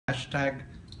hashtag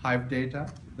Hive Data.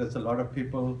 There's a lot of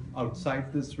people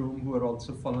outside this room who are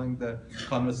also following the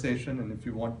conversation, and if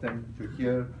you want them to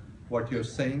hear what you're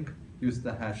saying, use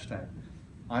the hashtag.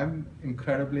 I'm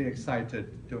incredibly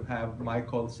excited to have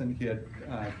Mike Olson here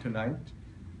tonight,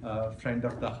 friend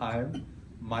of the Hive.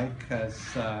 Mike has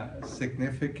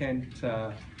significant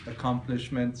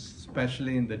accomplishments,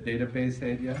 especially in the database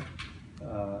area.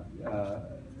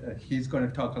 He's going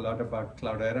to talk a lot about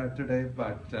Cloudera today,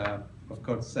 but of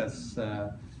course, as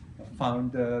a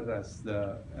founder, as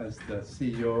the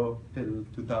CEO till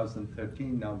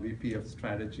 2013, now VP of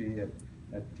Strategy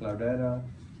at Cloudera.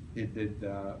 He did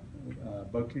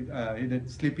he did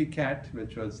Sleepycat,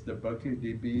 which was the Berkeley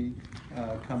DB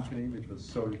company, which was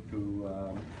sold to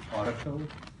Oracle.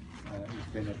 He's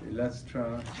been at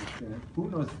Illustra. Who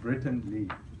knows Britton Lee?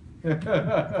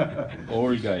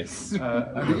 Old guys.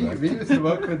 We used to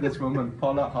work with this woman,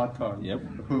 Paula Hawthorne, yep.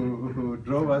 who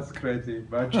drove us crazy,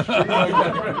 but she worked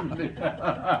differently.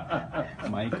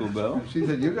 Michael Bell. She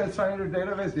said, "You guys find a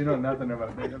database? You know nothing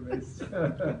about database."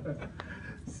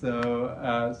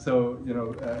 So you know,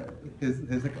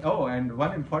 and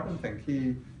one important thing,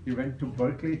 he went to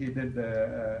Berkeley. He did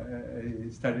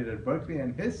he studied at Berkeley,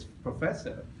 and his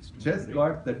professor just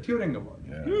got the Turing Award.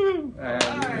 Yeah.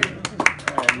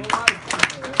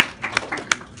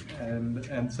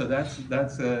 And so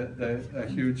that's a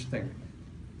huge thing.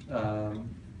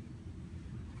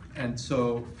 And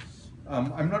so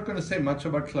I'm not going to say much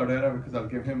about Cloudera because I'll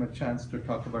give him a chance to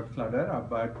talk about Cloudera,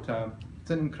 but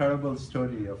it's an incredible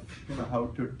story of how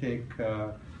to take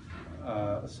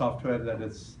software that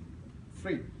is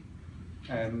free,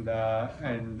 and the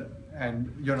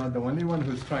only one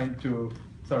who's trying to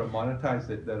sort of monetize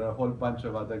it. There are a whole bunch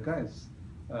of other guys.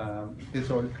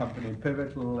 His old company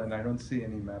Pivotal, and I don't see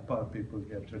any Mappa people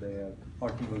here today, or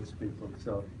Hortonworks people.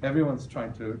 So everyone's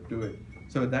trying to do it.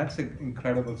 So that's an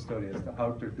incredible story as to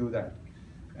how to do that.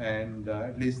 And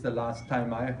at least the last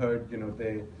time I heard,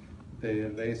 they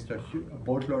raised a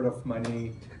boatload of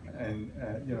money, and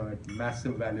at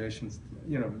massive valuations.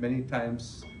 Many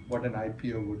times what an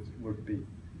IPO would be.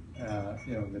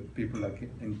 With people like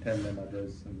Intel and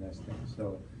others investing.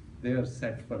 So they are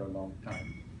set for a long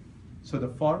time. So the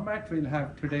format we'll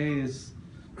have today is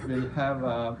we'll have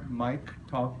Mike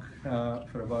talk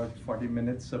for about 40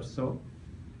 minutes or so,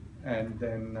 and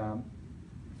then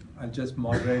I'll just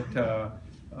moderate a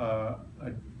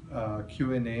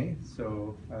Q&A.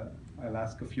 So I'll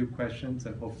ask a few questions,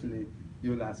 and hopefully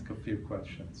you'll ask a few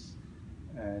questions.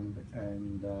 And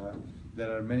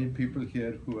there are many people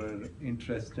here who are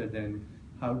interested in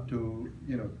how to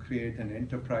create an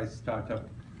enterprise startup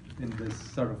in this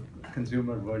sort of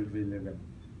consumer world we live in.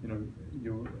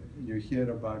 You hear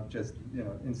about just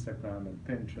Instagram and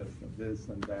Pinterest and this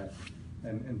and that,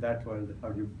 and in that world, how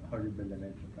do you build an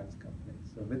enterprise company?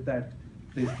 So with that,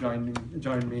 please join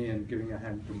me in giving a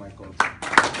hand to Mike Olson.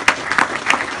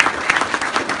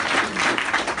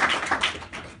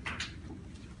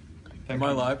 Am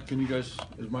I live? Can you guys?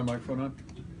 Is my microphone on?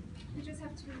 You just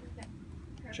have to.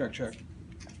 Check.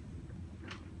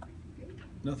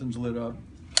 Nothing's lit up.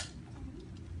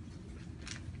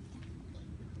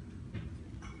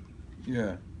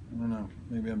 Yeah, I don't know.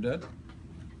 Maybe I'm dead?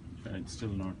 It's still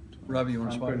not. Ravi, you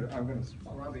want to spot it? I'm going to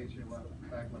spot. Ravi, it's your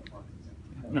back left pocket.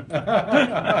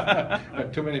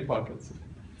 Got too many pockets.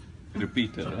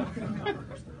 Repeater. Huh?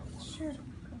 Sure.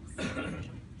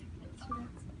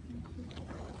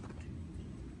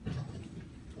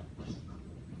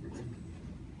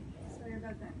 Sorry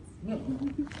about that. No.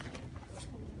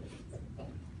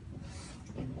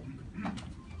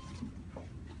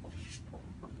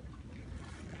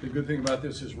 The good thing about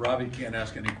this is Ravi can't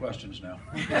ask any questions now.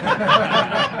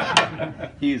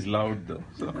 He is loud though.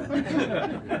 So.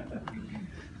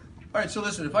 All right, so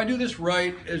listen, if I do this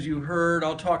right, as you heard,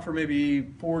 I'll talk for maybe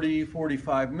 40,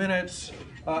 45 minutes,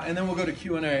 and then we'll go to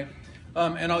Q&A.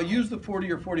 And I'll use the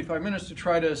 40 or 45 minutes to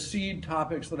try to seed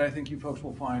topics that I think you folks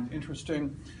will find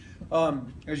interesting.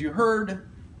 As you heard,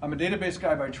 I'm a database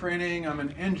guy by training. I'm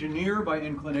an engineer by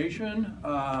inclination.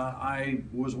 I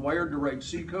was wired to write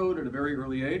C code at a very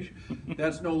early age.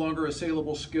 That's no longer a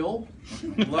saleable skill.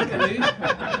 Luckily,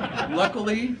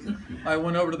 I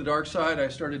went over to the dark side. I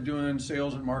started doing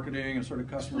sales and marketing and sort of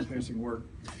customer-facing work.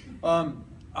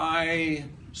 I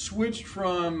switched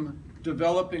from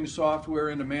developing software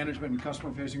into management and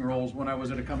customer-facing roles when I was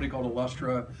at a company called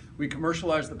Illustra. We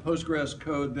commercialized the Postgres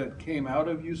code that came out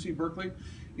of UC Berkeley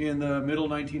in the middle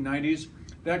 1990s.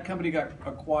 That company got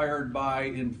acquired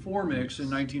by Informix in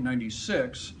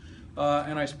 1996,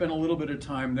 and I spent a little bit of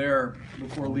time there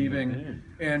before leaving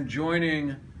and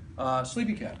joining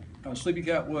Sleepycat.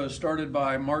 Sleepycat was started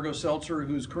by Margot Seltzer,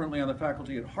 who's currently on the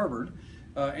faculty at Harvard,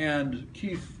 and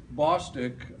Keith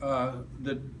Bostick.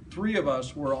 The three of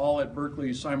us were all at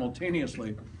Berkeley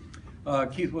simultaneously.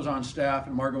 Keith was on staff,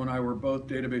 and Margot and I were both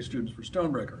database students for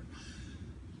Stonebreaker.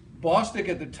 Bostick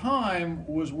at the time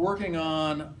was working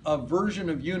on a version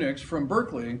of Unix from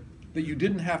Berkeley that you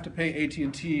didn't have to pay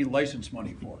AT&T license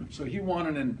money for. So he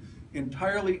wanted an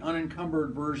entirely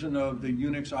unencumbered version of the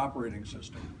Unix operating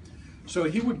system. So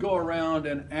he would go around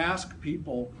and ask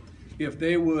people if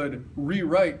they would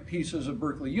rewrite pieces of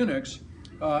Berkeley Unix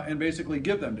and basically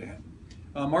give them to him.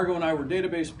 Margot and I were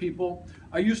database people.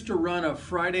 I used to run a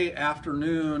Friday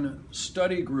afternoon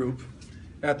study group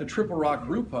at the Triple Rock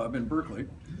Brew Pub in Berkeley.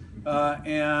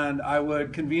 And I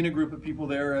would convene a group of people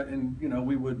there, and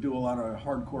we would do a lot of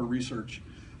hardcore research.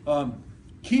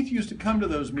 Keith used to come to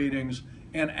those meetings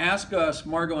and ask us,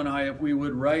 Margot and I, if we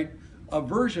would write a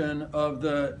version of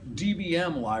the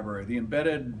DBM library, the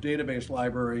embedded database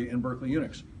library in Berkeley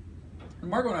Unix. And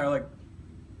Margot and I are like,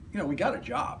 we got a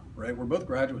job, right? We're both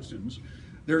graduate students.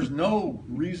 There's no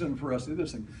reason for us to do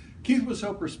this thing. Keith was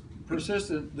so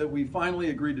persistent that we finally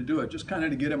agreed to do it, just kind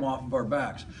of to get him off of our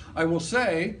backs. I will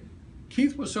say,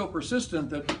 Keith was so persistent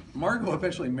that Margot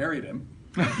eventually married him.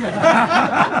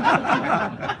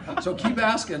 So keep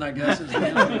asking, I guess, is the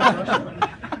answer to the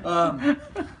question.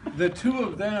 The two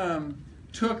of them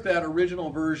took that original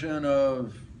version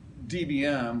of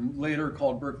DBM, later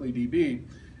called Berkeley DB,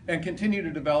 and continued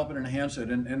to develop and enhance it.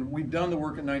 And we'd done the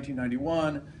work in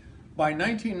 1991. By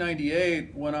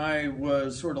 1998, when I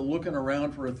was sort of looking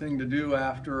around for a thing to do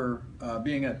after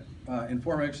being at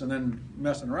Informix and then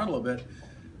messing around a little bit,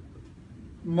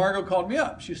 Margot called me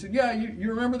up. She said, yeah, you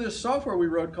remember this software we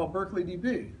wrote called Berkeley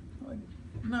DB? I'm like,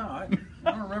 no, I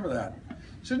don't remember that.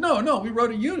 She said, no, we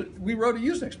wrote a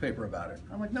Unix paper about it.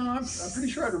 I'm like, no, I'm pretty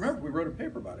sure I remember we wrote a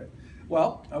paper about it.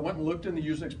 Well, I went and looked in the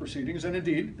Unix proceedings, and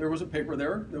indeed, there was a paper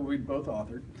there that we both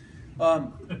authored.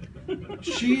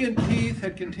 She and Keith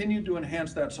had continued to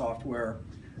enhance that software.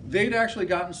 They'd actually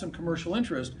gotten some commercial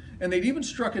interest, and they'd even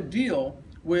struck a deal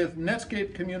with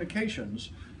Netscape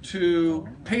Communications to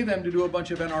pay them to do a bunch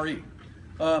of NRE.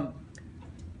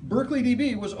 Berkeley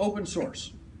DB was open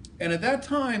source. And at that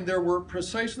time, there were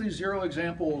precisely 0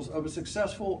 examples of a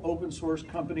successful open source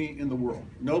company in the world.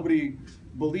 Nobody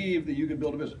believed that you could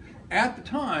build a business. At the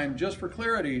time, just for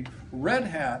clarity, Red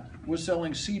Hat was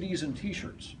selling CDs and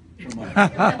t-shirts for money.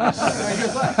 that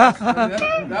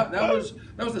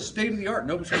was the state of the art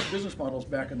in open source business models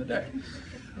back in the day.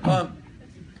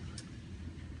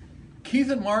 Keith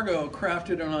and Margot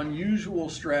crafted an unusual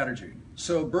strategy.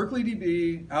 So Berkeley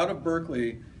DB, out of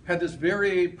Berkeley, had this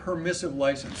very permissive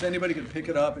license. Anybody could pick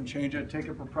it up and change it, take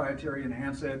a proprietary,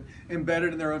 enhance it, embed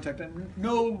it in their own tech.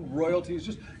 No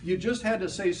royalties. You just had to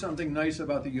say something nice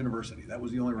about the university. That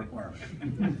was the only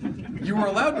requirement. You were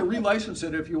allowed to relicense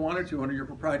it if you wanted to under your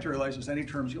proprietary license, any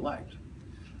terms you liked.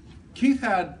 Keith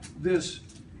had this,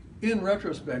 in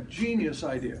retrospect, genius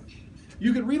idea.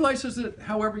 You could relicense it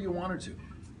however you wanted to.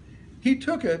 He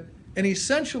took it and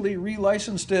essentially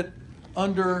relicensed it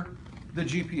under the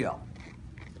GPL.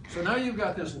 So now you've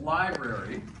got this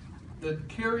library that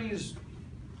carries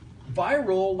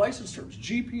viral license terms,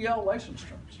 GPL license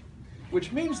terms,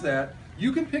 which means that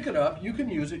you can pick it up, you can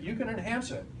use it, you can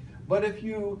enhance it, but if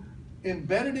you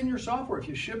embed it in your software, if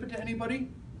you ship it to anybody,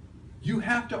 you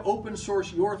have to open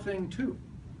source your thing too,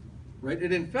 right?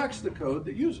 It infects the code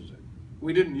that uses it.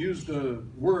 We didn't use the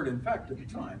word infect at the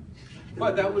time,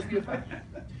 but that was the effect.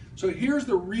 So here's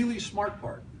the really smart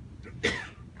part.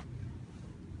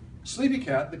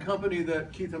 Sleepycat, the company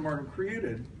that Keith and Martin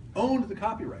created, owned the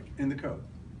copyright in the code.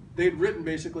 They'd written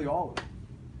basically all of it.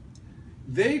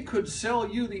 They could sell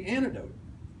you the antidote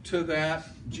to that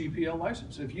GPL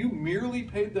license. If you merely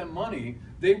paid them money,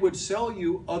 they would sell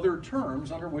you other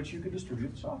terms under which you could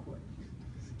distribute the software.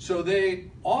 So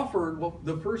they offered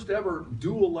the first ever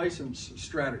dual license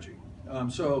strategy.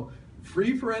 So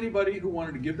free for anybody who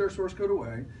wanted to give their source code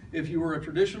away. If you were a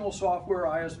traditional software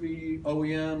ISV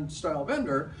OEM style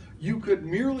vendor, you could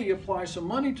merely apply some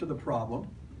money to the problem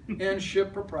and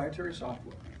ship proprietary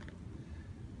software.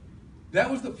 That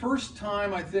was the first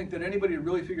time, I think, that anybody had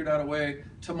really figured out a way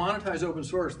to monetize open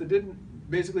source that didn't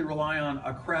basically rely on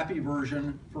a crappy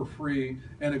version for free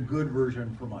and a good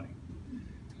version for money.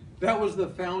 That was the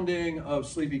founding of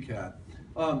Sleepycat.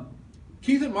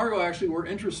 Keith and Margot actually were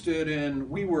interested in,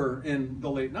 we were in the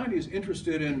late 90s,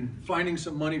 interested in finding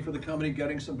some money for the company,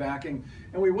 getting some backing.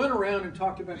 And we went around and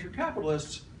talked to venture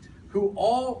capitalists who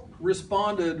all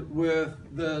responded with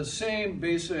the same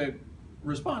basic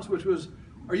response, which was,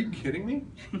 are you kidding me?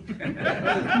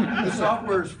 The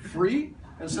software is free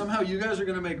and somehow you guys are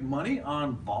going to make money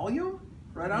on volume,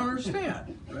 right? I don't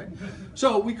understand, right?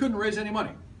 So we couldn't raise any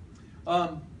money.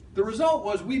 The result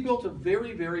was we built a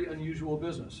very, very unusual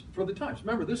business for the times.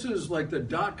 Remember, this is like the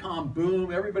dot-com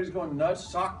boom. Everybody's going nuts.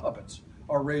 Sock puppets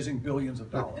are raising billions of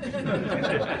dollars.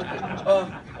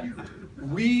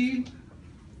 We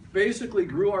basically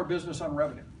grew our business on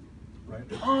revenue, right?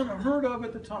 Unheard of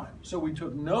at the time. So we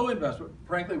took no investment.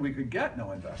 Frankly, we could get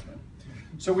no investment.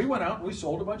 So we went out and we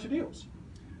sold a bunch of deals.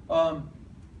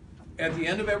 At the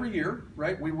end of every year,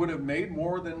 right, we would have made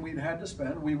more than we'd had to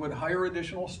spend. We would hire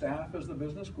additional staff as the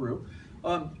business grew.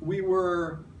 We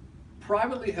were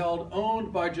privately held,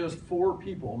 owned by just 4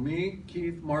 people, me,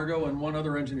 Keith, Margot, and one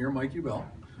other engineer, Mike Ubell,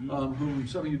 whom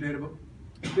some of you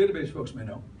database folks may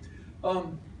know.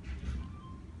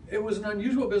 It was an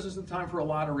unusual business at the time for a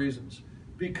lot of reasons.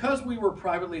 Because we were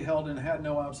privately held and had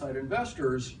no outside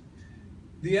investors,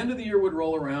 the end of the year would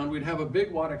roll around, we'd have a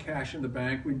big wad of cash in the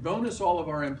bank, we'd bonus all of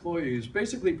our employees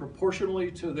basically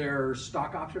proportionally to their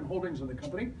stock option holdings in the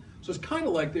company. So it's kind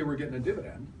of like they were getting a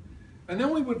dividend. And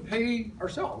then we would pay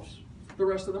ourselves the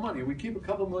rest of the money. We'd keep a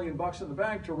couple $1 million in the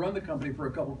bank to run the company for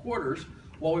a couple quarters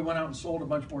while we went out and sold a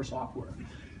bunch more software.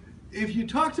 If you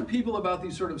talk to people about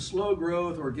these sort of slow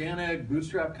growth, organic,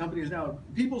 bootstrap companies now,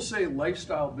 people say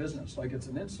lifestyle business like it's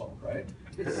an insult, right?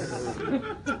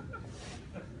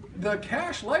 The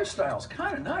cash lifestyle's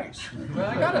kind of nice,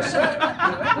 I gotta say.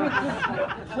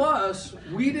 Plus,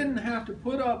 we didn't have to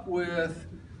put up with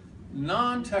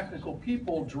non-technical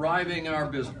people driving our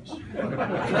business.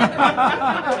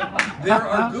 There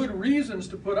are good reasons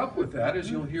to put up with that,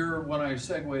 as you'll hear when I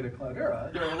segue to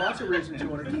Cloudera. There are lots of reasons you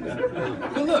want to do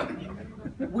that. But look,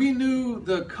 we knew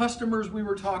the customers we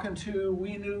were talking to,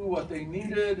 we knew what they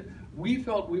needed, we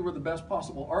felt we were the best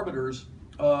possible arbiters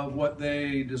of what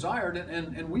they desired,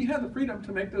 and we had the freedom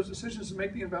to make those decisions and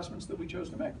make the investments that we chose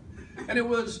to make. And it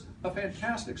was a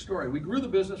fantastic story. We grew the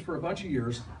business for a bunch of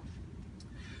years.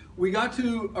 We got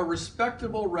to a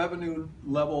respectable revenue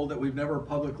level that we've never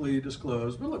publicly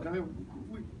disclosed. But look, I mean,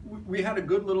 we had a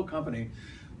good little company.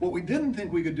 What we didn't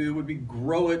think we could do would be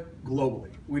grow it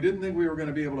globally. We didn't think we were going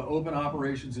to be able to open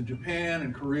operations in Japan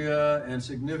and Korea and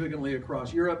significantly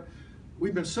across Europe.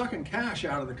 We've been sucking cash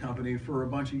out of the company for a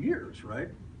bunch of years, right?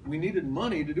 We needed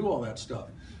money to do all that stuff.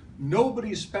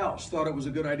 Nobody's spouse thought it was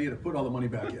a good idea to put all the money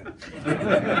back in.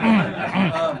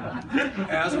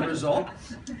 As a result,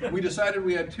 we decided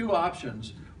we had 2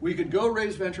 options. We could go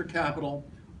raise venture capital,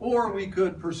 or we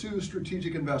could pursue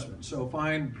strategic investment. So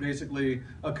find basically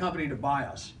a company to buy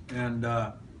us and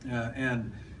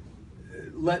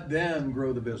let them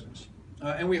grow the business.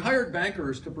 And we hired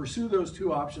bankers to pursue those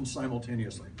 2 options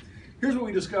simultaneously. Here's what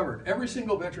we discovered. Every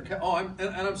single venture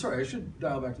I'm sorry, I should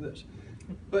dial back to this.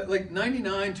 But like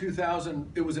 99,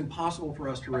 2000, it was impossible for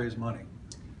us to raise money.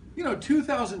 You know,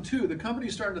 2002, the company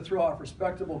started to throw off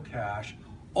respectable cash.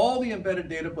 All the embedded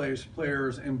database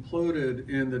players imploded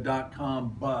in the dot-com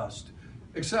bust,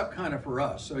 except kind of for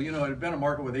us. So, you know, it had been a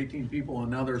market with 18 people,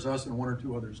 and now there's us and 1 or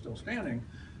 2 others still standing.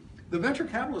 The venture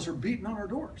capitalists are beating on our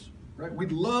doors, right?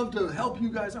 We'd love to help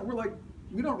you guys out. We're like,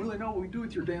 we don't really know what we do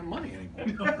with your damn money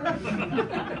anymore.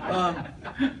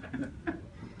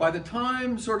 By the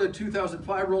time sort of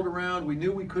 2005 rolled around, we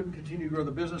knew we couldn't continue to grow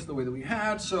the business the way that we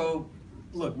had. So,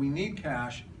 look, we need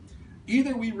cash.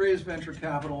 Either we raise venture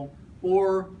capital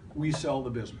or we sell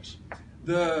the business.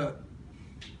 The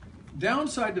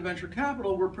downside to venture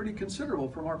capital were pretty considerable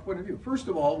from our point of view. First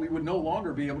of all, we would no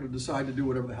longer be able to decide to do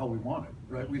whatever the hell we wanted,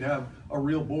 right? We'd have a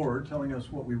real board telling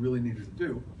us what we really needed to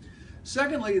do.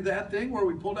 Secondly, that thing where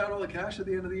we pulled out all the cash at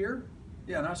the end of the year,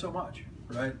 yeah, not so much,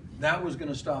 right? That was going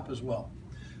to stop as well.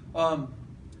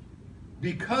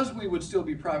 Because we would still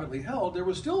be privately held, there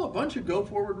was still a bunch of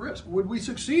go-forward risk. Would we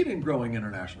succeed in growing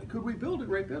internationally? Could we build a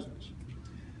great business?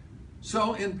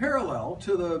 So in parallel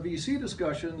to the VC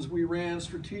discussions, we ran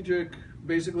strategic,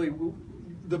 basically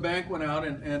the bank went out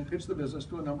and pitched the business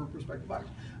to a number of prospective buyers.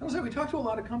 And I'll say we talked to a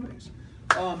lot of companies.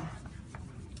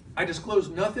 I disclose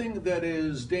nothing that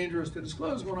is dangerous to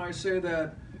disclose when I say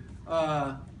that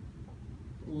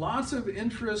lots of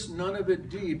interest, none of it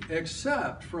deep,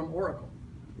 except from Oracle.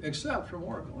 And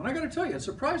I got to tell you, it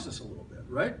surprised us a little bit,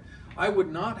 right? I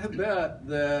would not have bet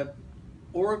that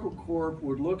Oracle Corp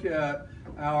would look at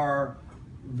our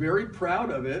very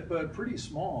proud of it, but pretty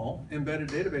small embedded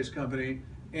database company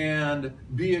and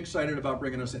be excited about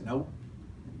bringing us in. Now,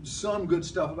 some good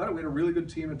stuff about it. We had a really good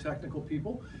team of technical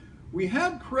people. We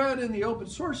had cred in the open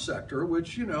source sector,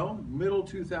 which, you know, middle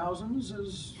 2000s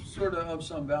is sort of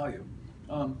some value.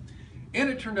 And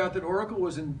it turned out that Oracle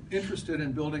was interested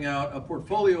in building out a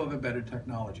portfolio of embedded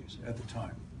technologies at the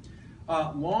time.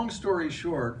 Long story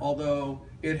short, although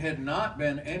it had not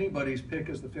been anybody's pick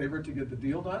as the favorite to get the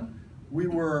deal done, we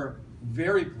were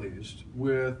very pleased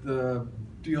with the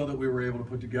deal that we were able to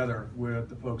put together with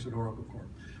the folks at Oracle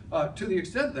Corp. To the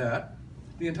extent that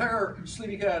the entire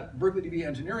Sleepycat Berkeley DB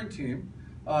engineering team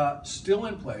still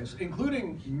in place,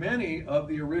 including many of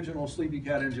the original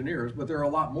Sleepycat engineers, but there are a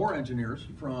lot more engineers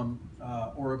from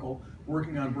Oracle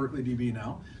working on Berkeley DB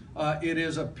now. It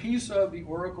is a piece of the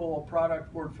Oracle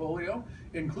product portfolio,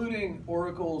 including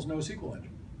Oracle's NoSQL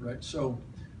engine, right? So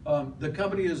the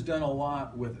company has done a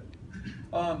lot with it.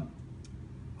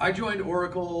 I joined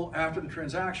Oracle after the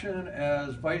transaction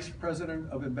as Vice President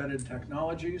of Embedded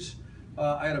Technologies.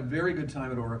 I had a very good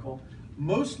time at Oracle.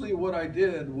 Mostly what I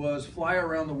did was fly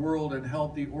around the world and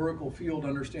help the Oracle field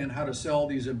understand how to sell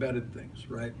these embedded things,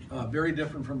 right? Very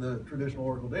different from the traditional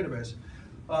Oracle database.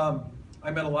 I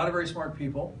met a lot of very smart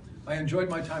people. I enjoyed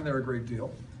my time there a great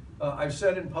deal. I've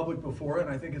said in public before,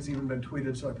 and I think it's even been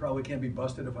tweeted, so I probably can't be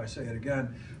busted if I say it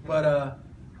again, but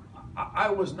I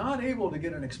was not able to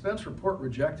get an expense report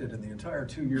rejected in the entire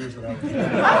 2 years that I was there.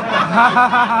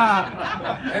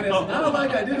 And it's not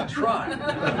like I didn't try.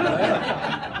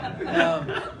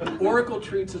 Right? Oracle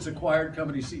treats its acquired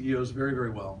company CEOs very,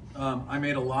 very well. I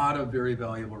made a lot of very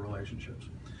valuable relationships.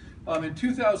 In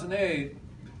 2008,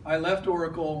 I left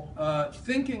Oracle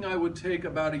thinking I would take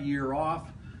about a year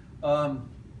off.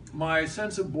 My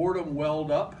sense of boredom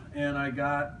welled up, and I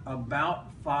got about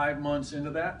 5 months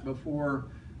into that before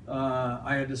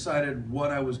I had decided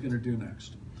what I was going to do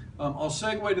next. I'll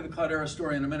segue to the Cloudera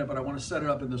story in a minute, but I want to set it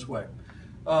up in this way.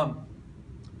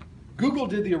 Google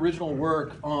did the original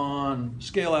work on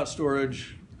scale-out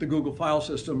storage, the Google file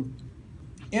system,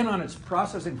 and on its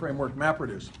processing framework,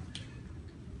 MapReduce,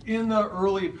 in the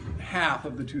early half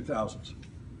of the 2000s.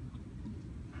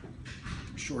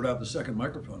 Short out the second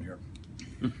microphone here.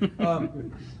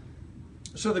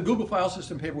 So the Google file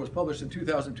system paper was published in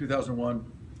 2000, 2001.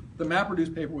 The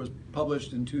MapReduce paper was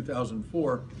published in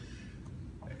 2004.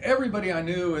 Everybody I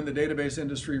knew in the database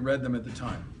industry read them at the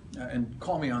time. And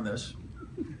call me on this.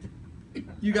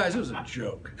 You guys, it was a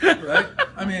joke, right?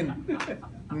 I mean,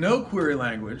 no query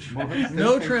language,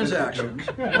 no transactions.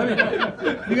 I mean,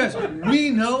 you guys, we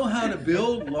know how to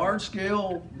build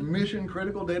large-scale,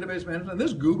 mission-critical database management.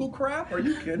 This Google crap? Are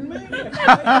you kidding me?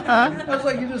 I was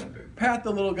like, you just pat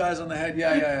the little guys on the head.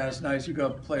 Yeah, that's nice. You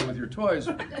go play with your toys.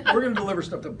 We're going to deliver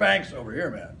stuff to banks over here,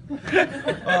 man.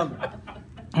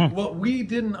 What we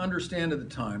didn't understand at the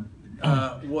time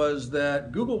was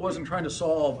that Google wasn't trying to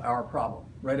solve our problem,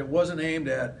 right? It wasn't aimed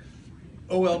at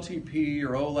OLTP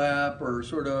or OLAP or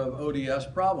sort of ODS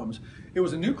problems. It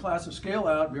was a new class of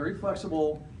scale-out, very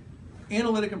flexible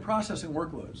analytic and processing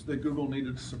workloads that Google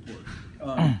needed to support.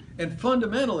 And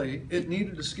fundamentally, it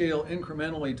needed to scale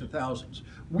incrementally to thousands.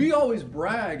 We always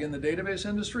brag in the database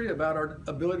industry about our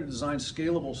ability to design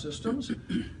scalable systems.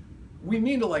 We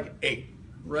mean to like 8.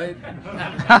 Right?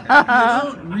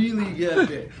 You don't really get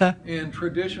big in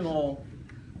traditional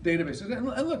databases. And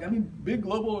look, I mean, big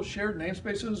global shared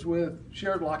namespaces with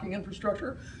shared locking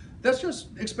infrastructure, that's just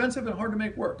expensive and hard to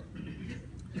make work.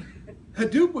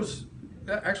 Hadoop was,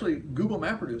 actually Google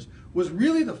MapReduce, was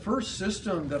really the first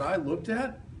system that I looked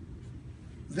at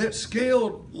that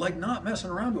scaled like not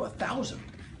messing around to 1,000,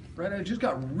 right? And it just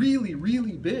got really,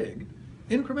 really big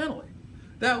incrementally.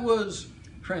 That was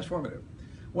transformative.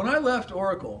 When I left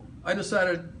Oracle, I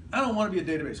decided I don't want to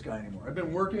be a database guy anymore. I've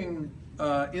been working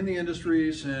in the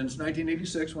industry since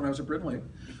 1986 when I was at Britton Lee.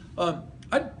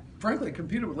 I frankly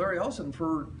competed with Larry Ellison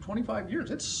for 25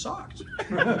 years. It sucked.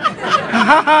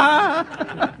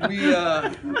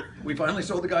 We finally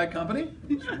sold the guy a company,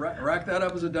 racked that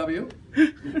up as a W.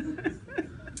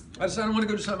 I decided I want to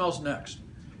go do something else next.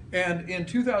 And in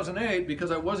 2008,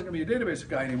 because I wasn't going to be a database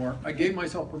guy anymore, I gave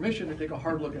myself permission to take a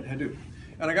hard look at Hadoop.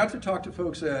 And I got to talk to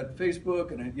folks at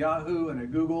Facebook and at Yahoo and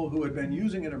at Google who had been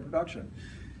using it in production.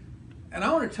 And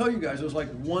I want to tell you guys, it was like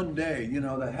one day, you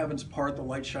know, the heavens part, the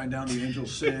lights shine down, the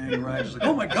angels sing, right? It's like,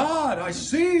 oh my God, I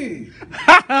see.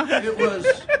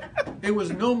 It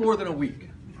was no more than a week.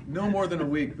 No more than a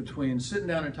week between sitting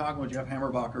down and talking with Jeff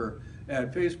Hammerbacher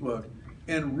at Facebook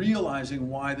and realizing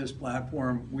why this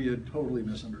platform we had totally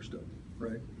misunderstood,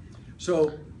 right?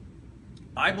 So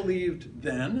I believed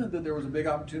then that there was a big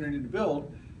opportunity to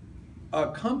build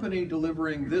a company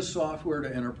delivering this software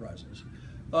to enterprises.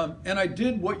 And I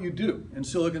did what you do in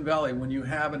Silicon Valley when you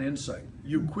have an insight.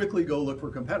 You quickly go look for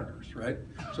competitors, right?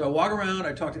 So I walk around,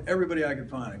 I talk to everybody I could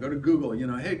find. I go to Google, you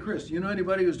know, hey, Chris, do you know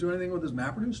anybody who's doing anything with this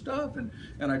MapReduce stuff? And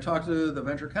I talked to the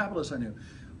venture capitalists I knew.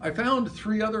 I found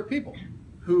 3 other people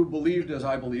who believed as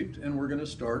I believed and were going to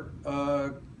start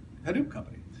a Hadoop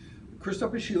company.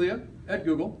 Christoph Ischilia at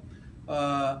Google,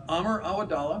 Amr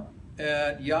Awadallah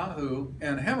at Yahoo,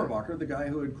 and Hammerbacher, the guy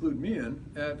who had clued me in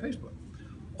at Facebook.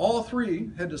 All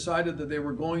three had decided that they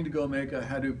were going to go make a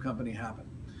Hadoop company happen.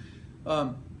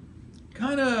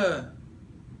 Kind of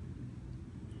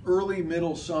early,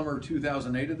 middle summer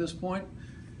 2008 at this point.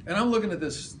 And I'm looking at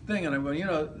this thing and I'm going,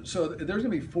 so there's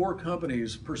going to be 4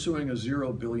 companies pursuing a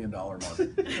 $0 billion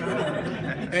market.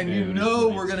 And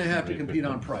we're going to have to compete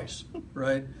on price,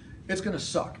 right? It's going to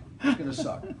suck. It's going to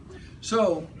suck.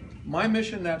 So my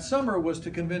mission that summer was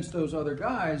to convince those other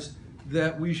guys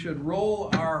that we should roll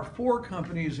our 4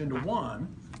 companies into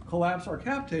one, collapse our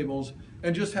cap tables,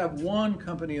 and just have one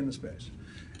company in the space.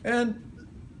 And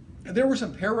there were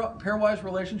some pairwise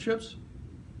relationships,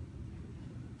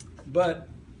 but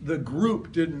the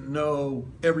group didn't know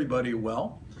everybody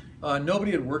well.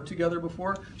 Nobody had worked together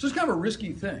before. So it's kind of a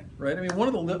risky thing, right? I mean, one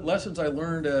of the lessons I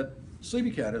learned at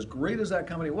Sleepycat, as great as that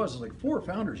company was, is like 4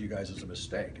 founders, you guys, is a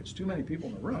mistake. It's too many people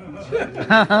in the room.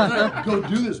 Go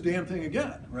do this damn thing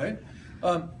again, right?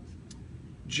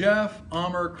 Jeff,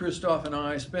 Amr, Christoph, and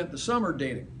I spent the summer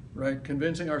dating, right?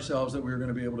 Convincing ourselves that we were going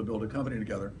to be able to build a company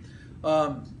together.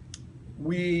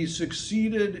 We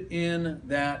succeeded in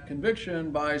that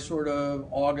conviction by sort of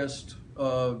August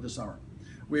of the summer.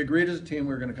 We agreed as a team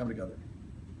we were going to come together.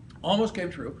 Almost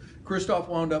came true. Christoph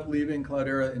wound up leaving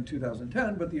Cloudera in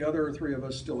 2010, but the other 3 of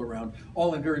us still around,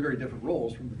 all in very, very different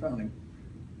roles from the founding,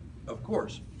 of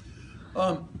course.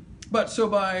 But so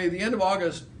by the end of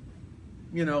August,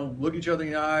 look each other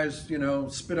in the eyes,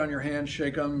 spit on your hands,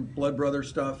 shake them, blood brother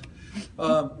stuff.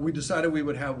 We decided we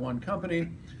would have one company.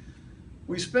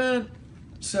 We spent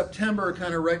September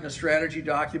kind of writing a strategy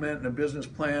document and a business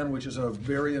plan, which is a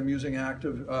very amusing act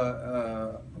of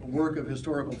work of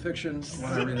historical fiction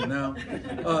when I read it now.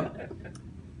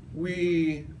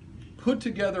 We put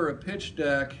together a pitch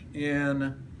deck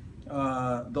in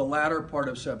the latter part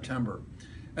of September.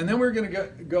 And then we were going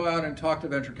to go out and talk to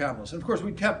venture capitalists. And of course,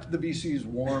 we kept the VCs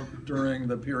warm during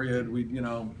the period. We,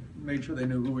 made sure they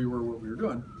knew who we were, what we were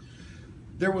doing.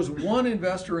 There was one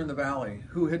investor in the Valley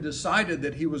who had decided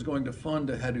that he was going to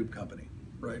fund a Hadoop company,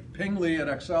 right? Ping Lee at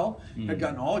Excel had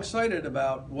gotten all excited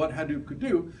about what Hadoop could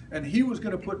do, and he was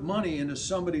going to put money into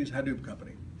somebody's Hadoop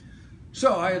company.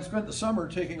 So I had spent the summer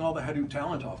taking all the Hadoop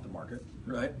talent off the market,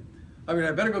 right? I mean,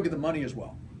 I better go get the money as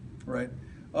well, right?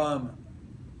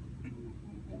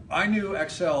 I knew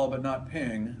Excel, but not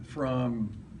Ping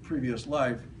from previous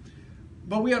life.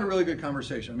 But we had a really good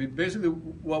conversation. I mean, basically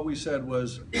what we said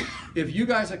was, if you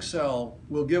guys excel,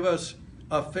 will give us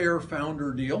a fair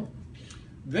founder deal,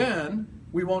 then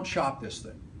we won't shop this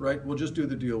thing, right? We'll just do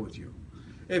the deal with you.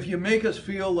 If you make us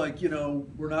feel like,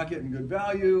 we're not getting good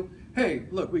value, hey,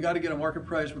 look, we got to get a market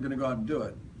price, we're going to go out and do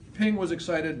it. Ping was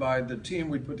excited by the team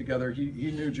we put together.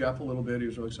 He knew Jeff a little bit. He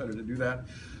was really excited to do that.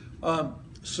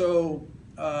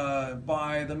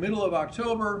 By the middle of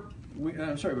October,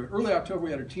 early October,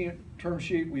 we had a term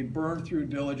sheet. We burned through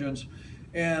diligence.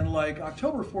 And like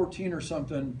October 14 or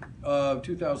something of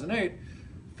 2008,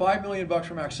 $5 million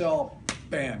from Excel,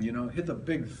 bam, hit the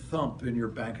big thump in your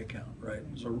bank account, right?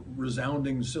 It's a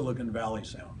resounding Silicon Valley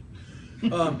sound.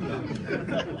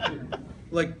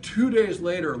 Like 2 days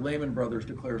later, Lehman Brothers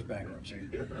declares bankruptcy.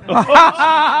 You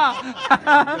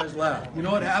guys laugh. You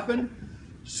know what happened?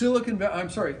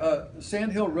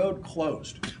 Sand Hill Road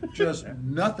closed. Just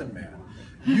nothing, man.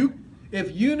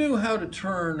 If you knew how to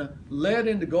turn lead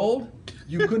into gold,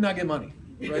 you could not get money,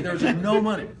 right? There was no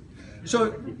money.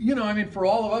 So, for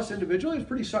all of us individually, it's a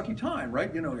pretty sucky time,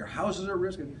 right? Your houses are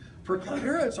risk. For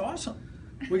Cloudera, it's awesome.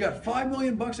 We got $5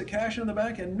 million of cash in the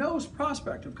bank and no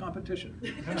prospect of competition.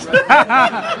 Right?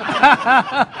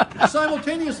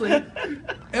 Simultaneously,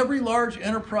 every large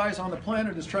enterprise on the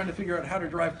planet is trying to figure out how to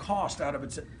drive cost out of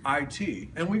its IT.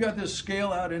 And we got this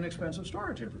scale-out, inexpensive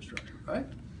storage infrastructure, right?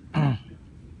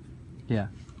 Yeah.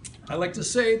 I like to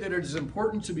say that it is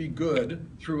important to be good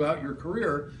throughout your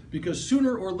career because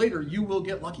sooner or later you will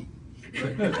get lucky.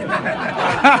 Right?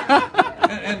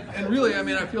 and really,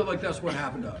 I feel like that's what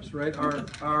happened to us, right?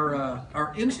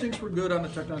 Our instincts were good on the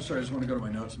technology. Sorry, I just want to go to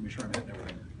my notes and be sure I'm hitting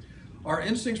everything. Our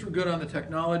instincts were good on the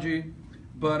technology,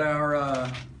 but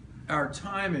our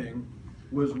timing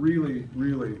was really,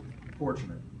 really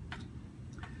fortunate.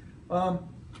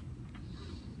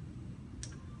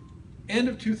 End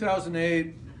of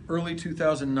 2008, early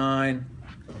 2009,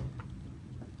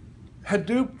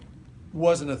 Hadoop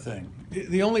wasn't a thing.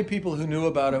 The only people who knew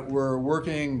about it were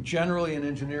working generally in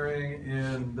engineering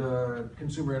and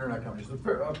consumer internet companies.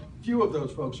 A few of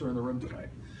those folks are in the room tonight.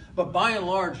 But by and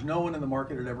large, no one in the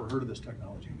market had ever heard of this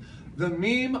technology. The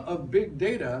meme of big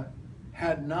data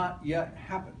had not yet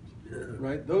happened,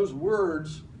 right? Those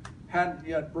words hadn't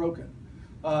yet broken.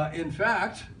 In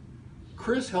fact,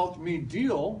 Chris helped me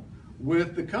deal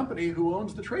with the company who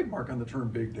owns the trademark on the term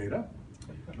big data,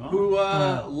 who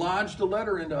lodged a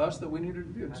letter into us that we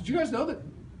needed to do. Did you guys know that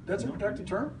that's a protected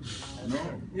term?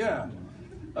 No. Yeah.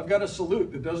 I've got a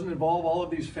salute that doesn't involve all of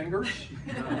these fingers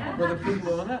for the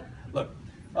people on that. Look,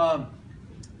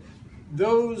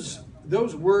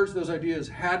 those words, those ideas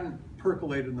hadn't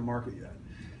percolated in the market yet.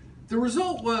 The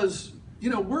result was,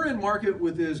 we're in market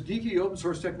with this geeky open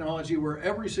source technology where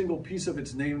every single piece of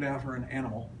it's named after an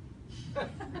animal.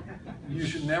 You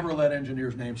should never let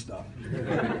engineers name stuff.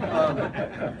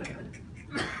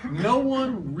 No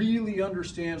one really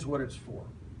understands what it's for.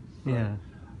 Yeah.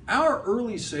 Our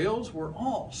early sales were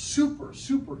all super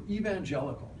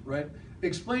evangelical, right?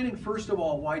 Explaining first of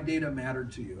all why data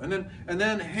mattered to you, and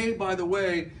then hey, by the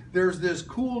way, there's this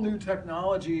cool new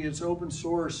technology. It's open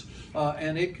source,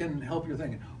 and it can help your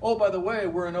thing. Oh, by the way,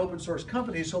 we're an open source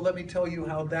company, so let me tell you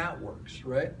how that works,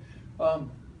 right?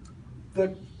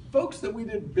 The folks that we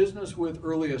did business with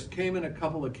earliest came in a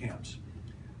couple of camps.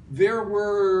 There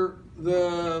were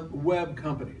the web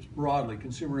companies, broadly,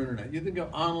 consumer internet. You think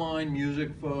of online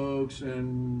music folks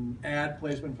and ad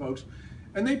placement folks,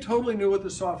 and they totally knew what the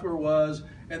software was,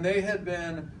 and they had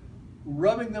been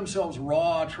rubbing themselves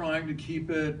raw trying to keep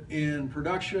it in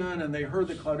production, and they heard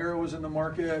that Cloudera was in the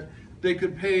market. They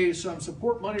could pay some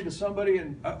support money to somebody,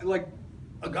 and like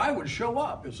a guy would show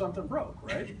up if something broke,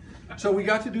 right? So we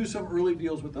got to do some early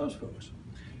deals with those folks.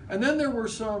 And then there were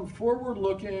some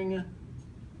forward-looking,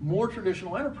 more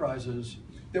traditional enterprises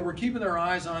that were keeping their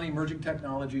eyes on emerging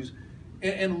technologies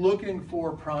and looking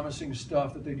for promising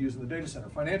stuff that they'd use in the data center.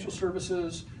 Financial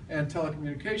services and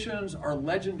telecommunications are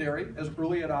legendary as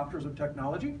early adopters of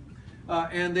technology,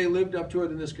 and they lived up to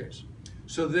it in this case.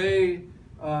 So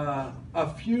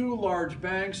a few large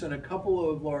banks and a couple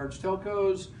of large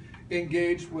telcos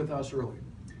engaged with us early.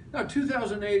 Now,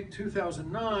 2008,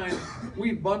 2009,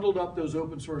 we bundled up those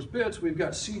open source bits. We've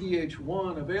got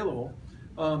CDH1 available.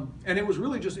 And it was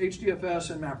really just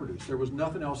HDFS and MapReduce. There was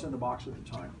nothing else in the box at the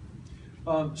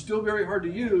time. Still very hard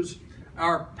to use.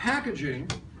 Our packaging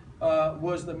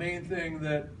was the main thing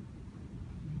that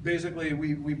basically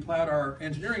we plowed our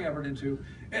engineering effort into.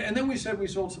 And then we said we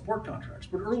sold support contracts.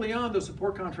 But early on, the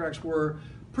support contracts were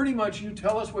pretty much you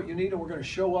tell us what you need and we're going to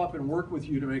show up and work with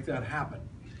you to make that happen.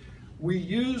 We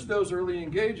used those early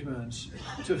engagements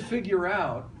to figure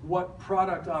out what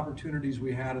product opportunities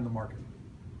we had in the market.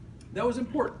 That was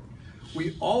important.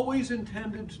 We always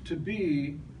intended to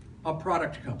be a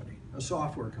product company, a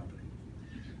software company.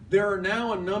 There are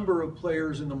now a number of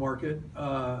players in the market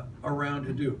around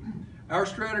Hadoop. Our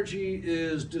strategy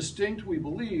is distinct, we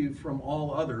believe, from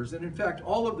all others, and in fact,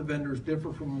 all of the vendors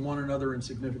differ from one another in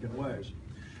significant ways.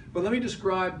 But let me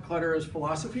describe Cloudera's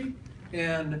philosophy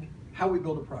and how we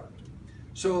build a product.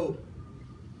 So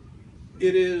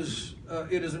it is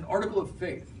an article of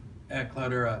faith at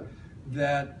Cloudera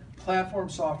that platform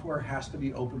software has to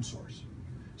be open source.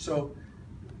 So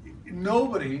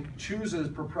nobody chooses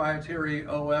proprietary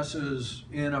OSs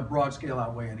in a broad scale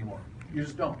out way anymore. You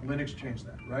just don't. Linux changed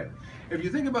that, right? If you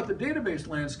think about the database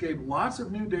landscape, lots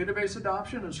of new database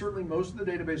adoption, and certainly most of the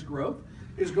database growth,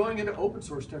 is going into open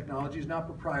source technologies, not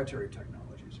proprietary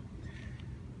technologies.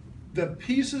 The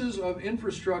pieces of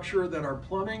infrastructure that are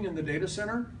plumbing in the data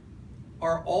center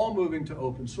are all moving to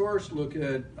open source. Look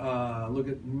at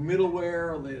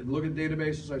middleware, look at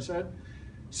databases, as I said.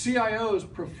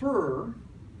 CIOs prefer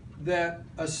that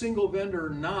a single vendor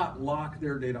not lock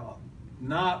their data up,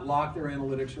 not lock their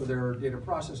analytics or their data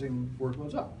processing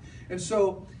workloads up. And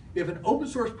so if an open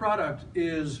source product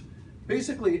is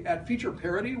basically at feature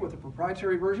parity with a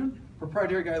proprietary version,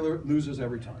 proprietary guy loses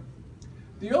every time.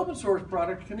 The open source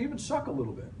product can even suck a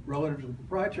little bit relative to the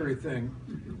proprietary thing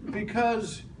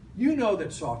because you know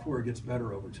that software gets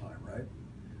better over time, right?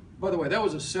 By the way, that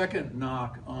was a second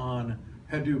knock on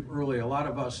Hadoop early. A lot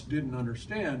of us didn't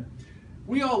understand.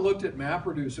 We all looked at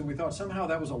MapReduce and we thought somehow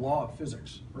that was a law of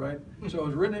physics, right? So it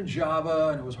was written in Java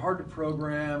and it was hard to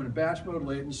program and batch mode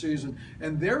latencies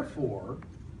and therefore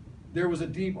there was a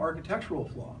deep architectural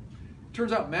flaw.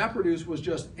 Turns out MapReduce was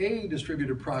just a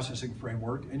distributed processing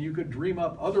framework and you could dream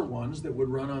up other ones that would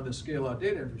run on the scale-out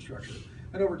data infrastructure.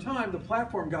 And over time, the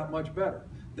platform got much better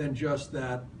than just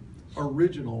that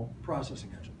original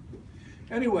processing engine.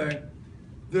 Anyway,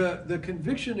 the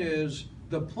conviction is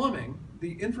the plumbing,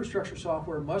 the infrastructure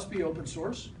software must be open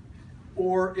source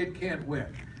or it can't win.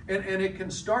 And it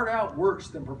can start out worse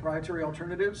than proprietary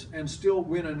alternatives and still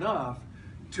win enough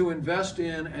to invest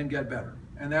in and get better.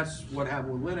 And that's what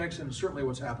happened with Linux and certainly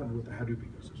what's happened with the Hadoop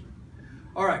ecosystem.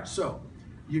 All right, so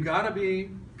you gotta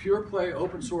be pure play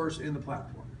open source in the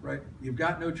platform. right? You've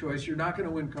got no choice. You're not going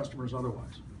to win customers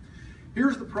otherwise.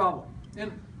 Here's the problem.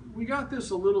 And we got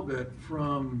this a little bit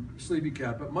from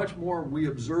Sleepycat, but much more we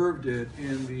observed it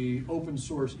in the open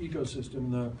source ecosystem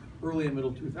in the early and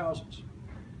middle 2000s.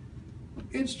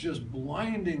 It's just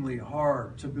blindingly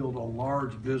hard to build a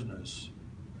large business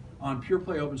on pure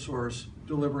play open source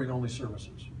delivering only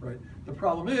services, right? The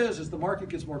problem is as the market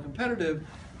gets more competitive,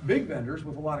 big vendors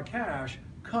with a lot of cash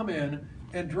come in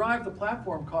and drive the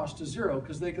platform cost to zero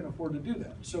because they can afford to do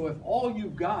that. So if all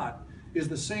you've got is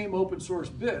the same open source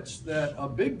bits that a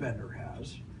big vendor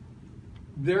has,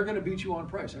 they're going to beat you on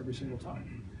price every single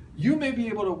time. You may be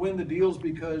able to win the deals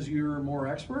because you're more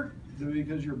expert,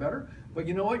 because you're better, but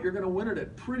you know what? You're going to win it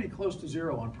at pretty close to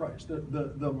zero on price.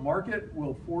 The market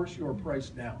will force your price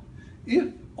down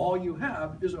if all you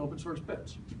have is open source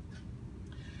bits.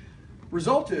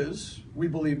 Result is, we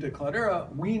believed at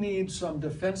Cloudera, we need some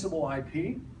defensible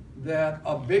IP that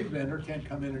a big vendor can't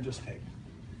come in and just take.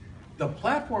 The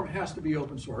platform has to be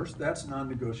open source, that's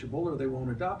non-negotiable or they won't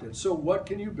adopt it. So what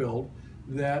can you build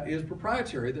that is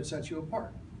proprietary that sets you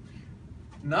apart?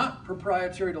 Not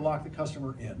proprietary to lock the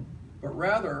customer in, but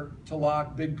rather to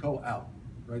lock Big Co out,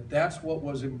 right? That's what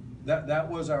was, that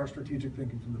was our strategic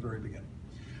thinking from the very beginning.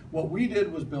 What we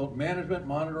did was build management,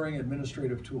 monitoring,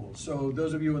 administrative tools. So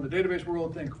those of you in the database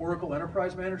world think Oracle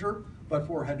Enterprise Manager, but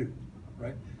for Hadoop,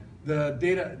 right? The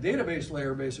database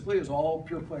layer basically is all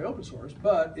pure play open source,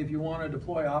 but if you want to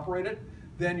deploy, operate it,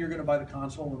 then you're going to buy the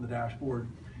console and the dashboard.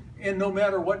 And no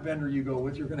matter what vendor you go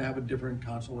with, you're going to have a different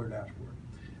console or dashboard.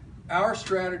 Our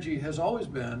strategy has always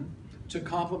been to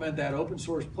complement that open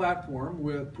source platform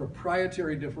with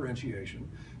proprietary differentiation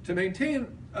to maintain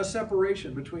a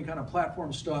separation between kind of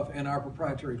platform stuff and our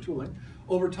proprietary tooling.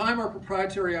 Over time, our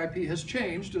proprietary IP has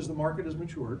changed as the market has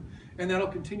matured, and that'll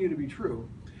continue to be true.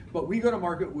 But we go to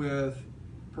market with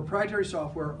proprietary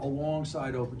software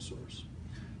alongside open source.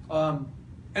 And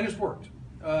it's worked.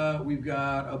 We've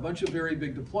got a bunch of very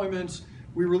big deployments.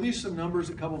 We released some numbers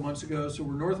a couple months ago, so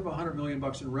we're north of $100 million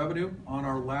in revenue on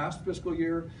our last fiscal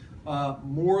year.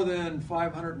 More than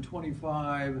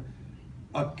 525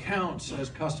 accounts as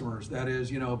customers. That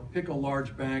is, you know, pick a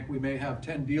large bank. We may have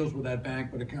 10 deals with that bank,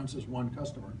 but it counts as one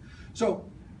customer. So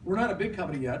we're not a big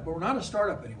company yet, but we're not a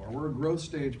startup anymore. We're a growth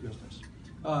stage business.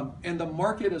 And the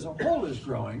market as a whole is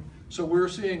growing, so we're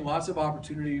seeing lots of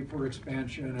opportunity for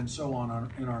expansion and so on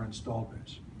in our installed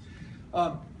base.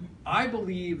 I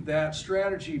believe that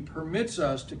strategy permits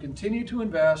us to continue to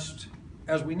invest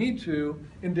as we need to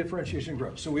in differentiation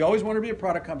growth. So we always want to be a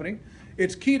product company.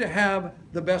 It's key to have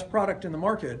the best product in the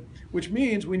market, which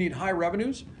means we need high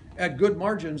revenues at good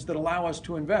margins that allow us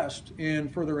to invest in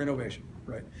further innovation,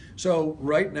 right? So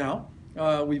right now,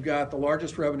 we've got the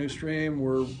largest revenue stream,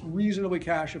 we're reasonably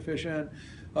cash efficient,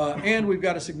 and we've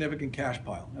got a significant cash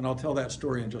pile, and I'll tell that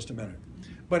story in just a minute.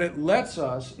 But it lets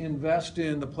us invest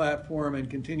in the platform and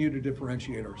continue to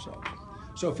differentiate ourselves.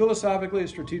 So philosophically,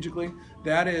 strategically,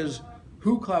 that is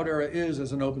who Cloudera is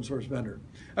as an open source vendor.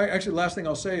 Actually, the last thing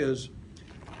I'll say is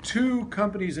 2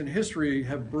 companies in history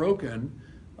have broken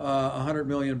 $100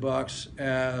 million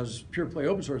as pure play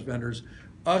open source vendors,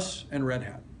 us and Red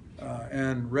Hat.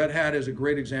 And Red Hat is a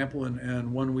great example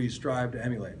and one we strive to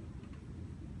emulate.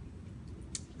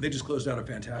 They just closed out a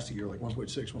fantastic year, like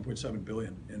 1.7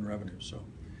 billion in revenue. So,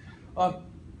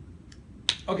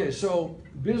 okay, so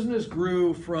business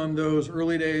grew from those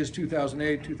early days,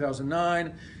 2008,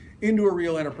 2009, into a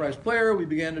real enterprise player. We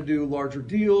began to do larger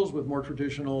deals with more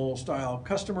traditional style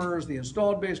customers. The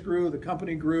installed base grew, the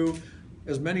company grew.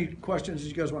 As many questions as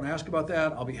you guys want to ask about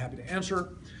that, I'll be happy to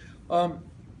answer.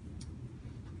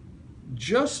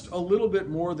 Just a little bit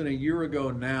more than a year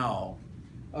ago now,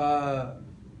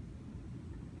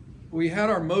 we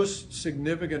had our most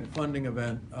significant funding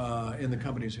event in the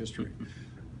company's history.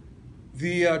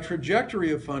 The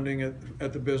trajectory of funding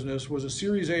at the business was a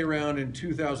Series A round in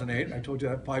 2008. I told you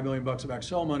that $5 million of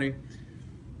Accel money.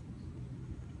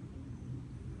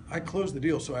 I closed the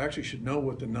deal, so I actually should know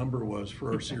what the number was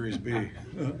for our Series B.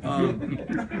 It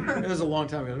was a long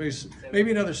time ago.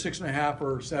 Maybe another 6.5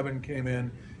 or 7 came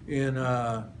in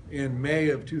May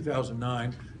of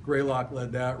 2009. Greylock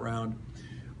led that round.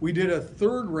 We did a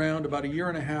third round about a year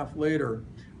and a half later.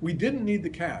 We didn't need the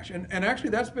cash, and actually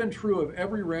that's been true of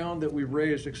every round that we've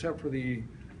raised except for the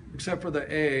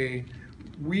A.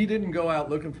 We didn't go out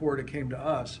looking for it; it came to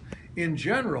us. In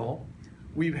general,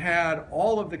 we've had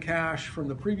all of the cash from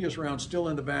the previous round still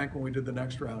in the bank when we did the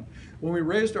next round. When we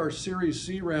raised our Series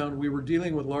C round, we were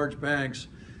dealing with large banks,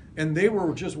 and they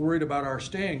were just worried about our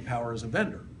staying power as a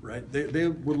vendor. Right? They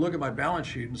would look at my balance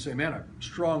sheet and say, man, a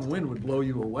strong wind would blow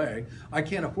you away. I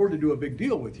can't afford to do a big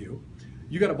deal with you.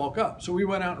 you got to bulk up. So we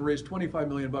went out and raised $25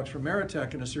 million from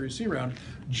Meritech in a Series C round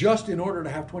just in order to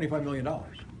have $25 million.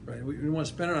 Right? We didn't want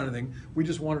to spend it on anything. We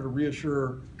just wanted to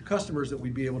reassure customers that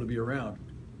we'd be able to be around.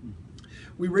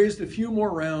 We raised a few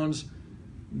more rounds,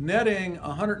 netting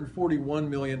 $141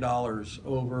 million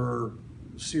over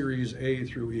Series A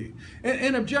through E.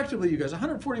 And objectively, you guys,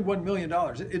 $141 million,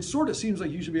 it sort of seems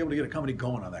like you should be able to get a company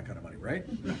going on that kind of money, right?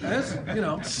 That's,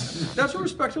 that's a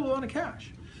respectable amount of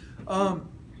cash.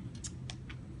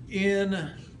 In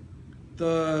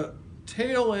the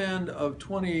tail end of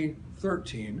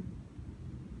 2013,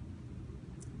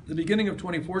 the beginning of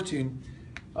 2014,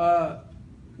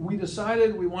 we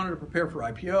decided we wanted to prepare for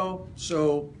IPO,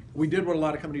 so we did what a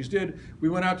lot of companies did. We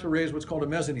went out to raise what's called a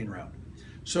mezzanine round.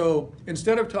 So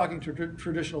instead of talking to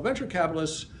traditional venture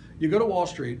capitalists, you go to Wall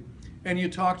Street and you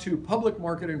talk to public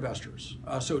market investors.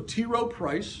 So T. Rowe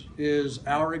Price is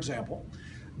our example.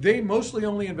 They mostly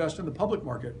only invest in the public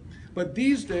market, but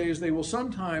these days they will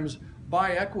sometimes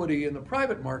buy equity in the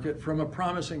private market from a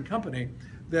promising company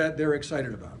that they're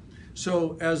excited about.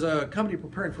 So as a company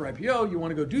preparing for IPO, you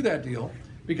want to go do that deal,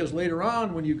 because later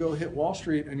on when you go hit Wall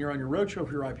Street and you're on your roadshow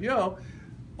for your IPO,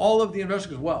 all of the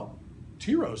investors go, well,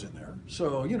 T. Rowe's in there,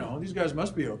 so these guys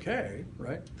must be okay,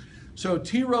 right? So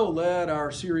T. Rowe led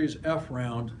our Series F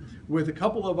round with a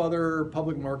couple of other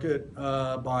public market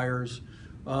buyers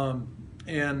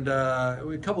and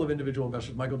a couple of individual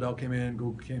investors. Michael Dell came in,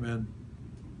 Google came in.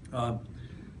 But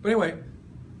anyway,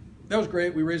 that was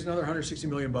great. We raised another $160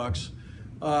 million bucks,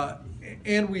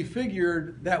 and we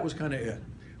figured that was kind of it.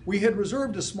 We had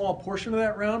reserved a small portion of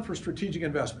that round for strategic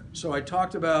investment. So I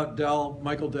talked about Dell,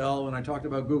 Michael Dell, and I talked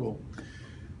about Google.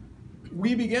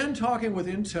 We began talking with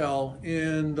Intel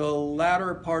in the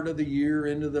latter part of the year,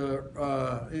 into the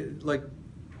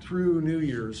through New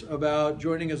Year's, about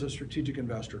joining as a strategic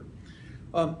investor.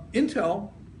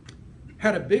 Intel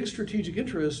had a big strategic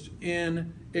interest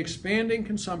in expanding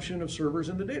consumption of servers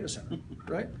in the data center,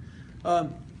 right?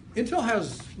 Intel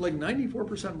has like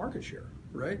 94% market share,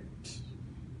 right?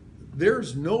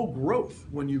 There's no growth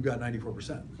when you've got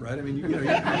 94%, right? I mean, you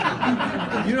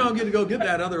don't get to go get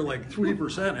that other like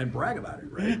 3% and brag about it,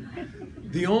 right?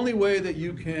 The only way that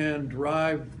you can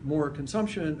drive more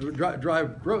consumption,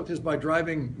 drive growth, is by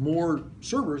driving more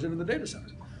servers into the data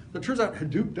center. But it turns out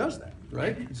Hadoop does that,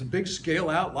 right? It's a big scale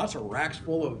out, lots of racks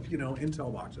full of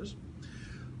Intel boxes.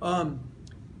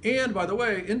 And by the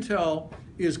way, Intel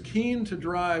is keen to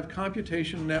drive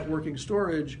computation, networking,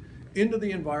 storage into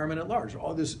the environment at large.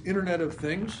 All this Internet of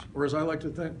Things, or as I like to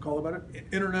call about it,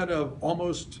 Internet of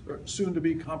almost soon to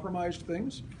be compromised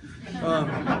things.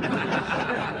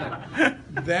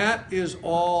 That is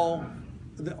all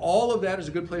of that is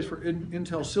a good place for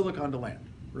Intel Silicon to land,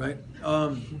 right?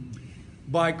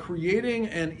 By creating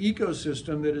an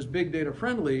ecosystem that is big data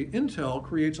friendly, Intel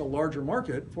creates a larger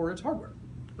market for its hardware,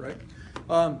 right?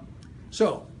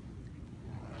 So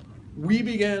we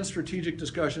began strategic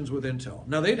discussions with Intel.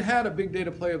 Now, they'd had a big data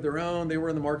play of their own. They were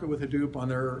in the market with Hadoop on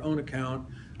their own account.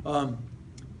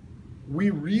 We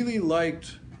really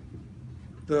liked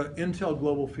the Intel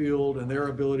global field and their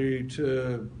ability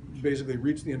to basically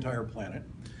reach the entire planet.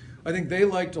 I think they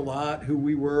liked a lot who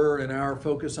we were and our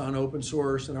focus on open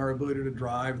source and our ability to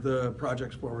drive the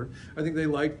projects forward. I think they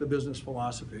liked the business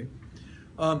philosophy.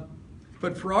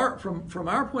 But from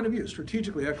our point of view,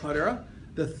 strategically at Cloudera,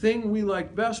 the thing we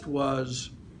liked best was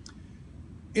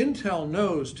Intel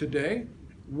knows today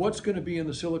what's going to be in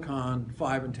the silicon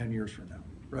 5 and 10 years from now,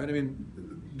 right? I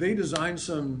mean, they designed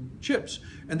some chips,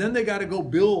 and then they got to go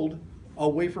build a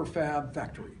wafer fab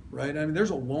factory, right? I mean,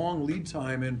 there's a long lead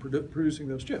time in producing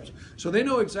those chips. So they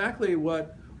know exactly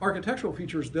what architectural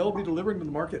features they'll be delivering to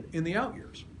the market in the out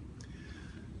years.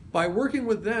 By working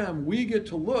with them, we get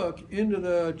to look into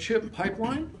the chip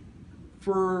pipeline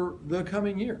for the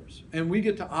coming years. And we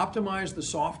get to optimize the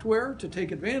software to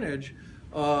take advantage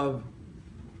of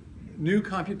new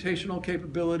computational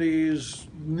capabilities,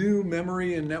 new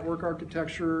memory and network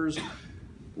architectures.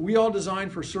 We all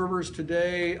design for servers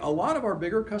today. A lot of our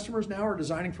bigger customers now are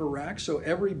designing for racks, so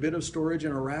every bit of storage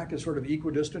in a rack is sort of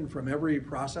equidistant from every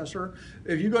processor.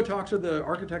 If you go talk to the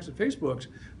architects at Facebook,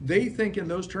 they think in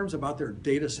those terms about their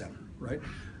data center, right?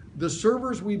 The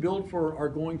servers we build for are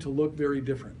going to look very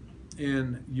different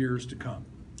in years to come.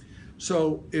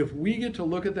 So if we get to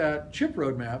look at that chip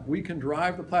roadmap, we can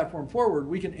drive the platform forward,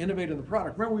 we can innovate in the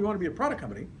product. Remember, we want to be a product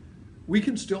company. We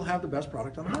can still have the best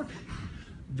product on the market.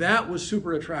 That was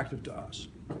super attractive to us.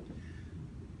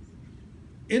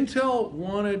 Intel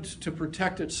wanted to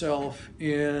protect itself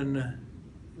in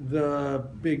the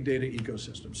big data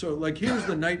ecosystem. So like here's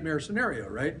the nightmare scenario,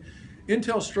 right?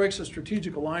 Intel strikes a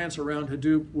strategic alliance around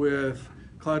Hadoop with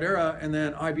Cloudera, and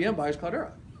then IBM buys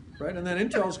Cloudera, right? And then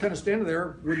Intel's kind of standing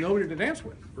there with nobody to dance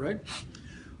with, right?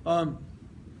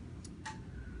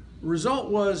 Result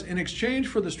was, in exchange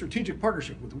for the strategic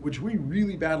partnership, which we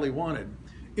really badly wanted,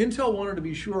 Intel wanted to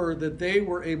be sure that they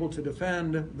were able to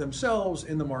defend themselves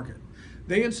in the market.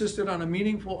 They insisted on a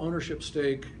meaningful ownership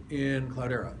stake in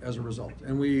Cloudera as a result.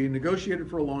 And we negotiated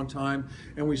for a long time,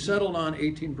 and we settled on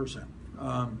 18%.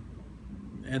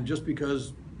 And just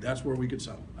because that's where we could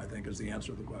settle, I think, is the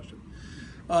answer to the question.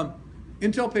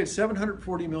 Intel paid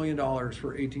 $740 million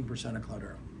for 18% of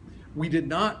Cloudera. We did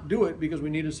not do it because we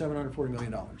needed $740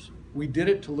 million. We did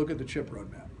it to look at the chip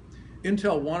roadmap.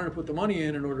 Intel wanted to put the money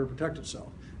in order to protect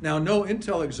itself. Now, no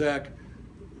Intel exec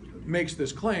makes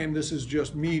this claim. This is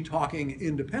just me talking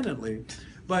independently.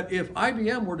 But if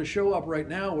IBM were to show up right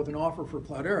now with an offer for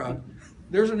Cloudera,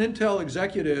 there's an Intel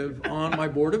executive on my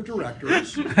board of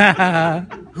directors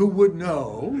who would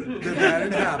know that that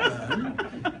had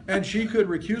happened, and she could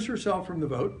recuse herself from the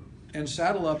vote and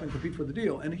saddle up and compete for the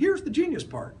deal. And here's the genius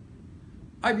part.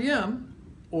 IBM,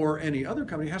 or any other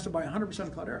company, has to buy 100%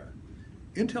 of Cloudera.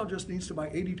 Intel just needs to buy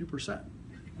 82%.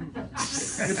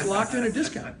 It's locked in a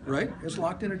discount, right? It's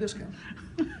locked in a discount.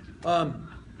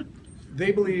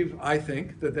 They believe, I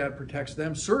think, that that protects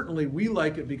them. Certainly, we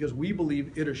like it because we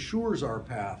believe it assures our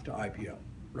path to IPO,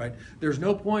 right? There's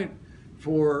no point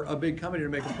for a big company to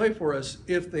make a play for us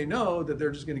if they know that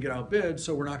they're just going to get outbid,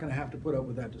 so we're not going to have to put up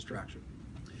with that distraction.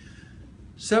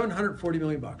 $740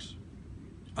 million bucks.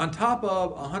 On top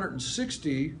of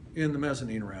 160 in the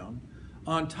mezzanine round,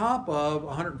 on top of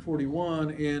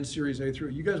 141 in Series A through.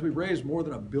 You guys, we've raised more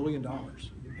than $1 billion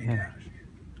in cash.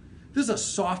 This is a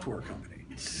software company,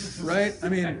 right? I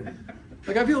mean,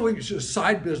 like, I feel like it's just a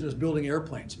side business building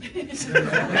airplanes.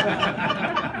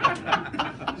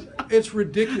 It's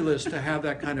ridiculous to have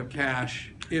that kind of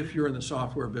cash if you're in the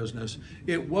software business.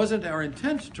 It wasn't our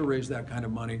intent to raise that kind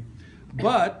of money,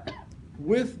 but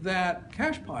with that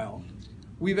cash pile,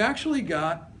 we've actually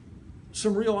got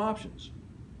some real options.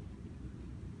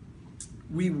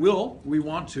 We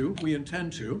want to, we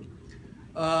intend to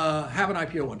have an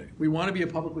IPO one day. We want to be a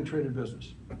publicly traded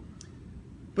business.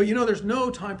 But you know, there's no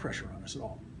time pressure on us at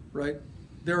all, right?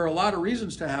 There are a lot of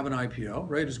reasons to have an IPO,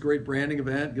 right? It's a great branding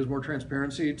event, gives more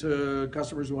transparency to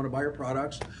customers who want to buy your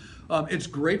products. It's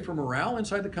great for morale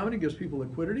inside the company, gives people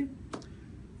liquidity.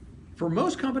 For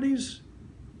most companies,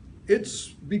 it's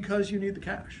because you need the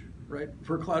cash, right?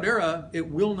 For Cloudera, it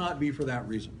will not be for that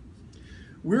reason.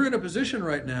 We're in a position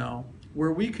right now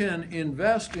where we can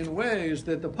invest in ways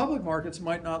that the public markets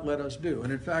might not let us do.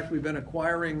 And in fact, we've been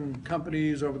acquiring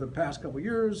companies over the past couple of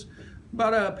years,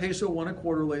 about a peso one a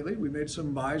quarter lately. We made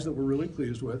some buys that we're really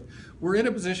pleased with. We're in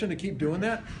a position to keep doing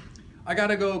that. I got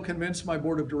to go convince my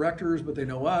board of directors, but they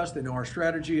know us, they know our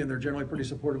strategy, and they're generally pretty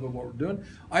supportive of what we're doing.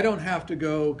 I don't have to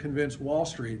go convince Wall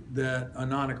Street that a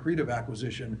non-accretive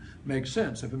acquisition makes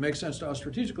sense. If it makes sense to us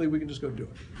strategically, we can just go do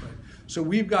it. Right? So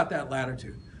we've got that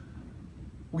latitude.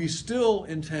 We still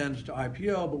intend to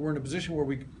IPO, but we're in a position where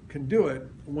we can do it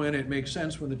when it makes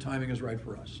sense, when the timing is right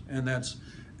for us. And that's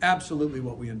absolutely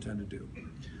what we intend to do.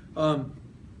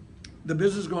 The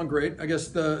business is going great. I guess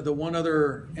the one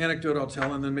other anecdote I'll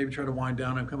tell, and then maybe try to wind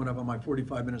down. I'm coming up on my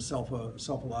 45-minute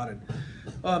self-allotted.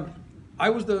 I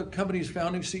was the company's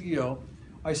founding CEO.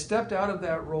 I stepped out of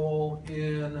that role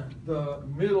in the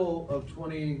middle of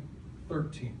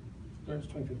 2013. It's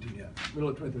 2015, yeah. Middle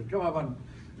of 2013. Come up on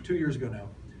 2 years ago now.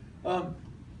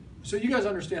 So you guys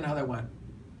understand how that went.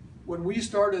 When we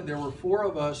started, there were 4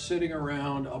 of us sitting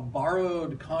around a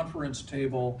borrowed conference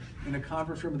table in a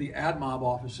conference room of the AdMob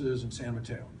offices in San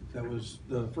Mateo. That was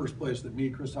the first place that me,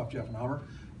 Christoph, Jeff, and Amr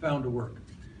found to work.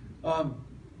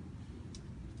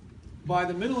 By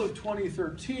the middle of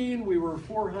 2013, we were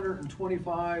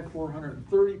 425,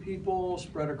 430 people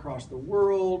spread across the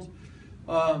world.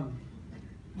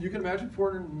 You can imagine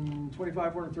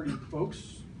 425, 430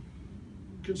 folks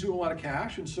consume a lot of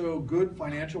cash, and so good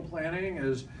financial planning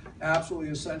is absolutely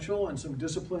essential, and some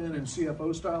discipline and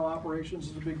CFO style operations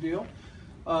is a big deal.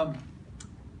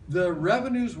 The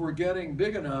revenues were getting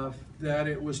big enough that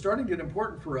it was starting to get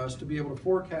important for us to be able to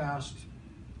forecast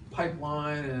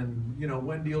pipeline and, you know,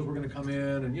 when deals were going to come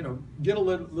in, and, you know, get a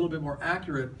little bit more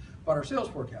accurate about our sales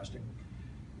forecasting.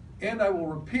 And I will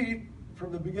repeat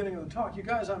from the beginning of the talk, you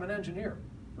guys, I'm an engineer,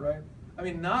 right? I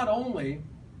mean, not only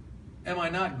am I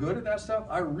not good at that stuff,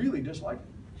 I really dislike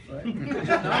it, right?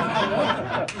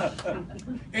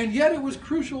 And yet it was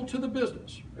crucial to the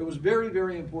business. It was very,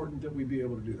 very important that we be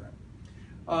able to do that.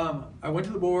 I went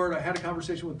to the board, I had a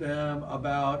conversation with them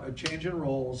about a change in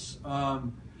roles.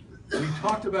 We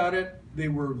talked about it, they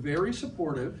were very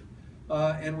supportive.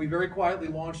 And we very quietly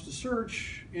launched a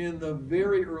search in the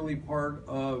very early part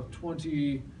of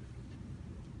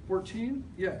 2014.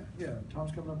 Yeah,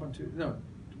 Tom's coming up on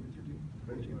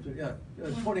 2013, yeah,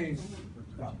 20,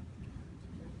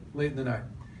 late in the night.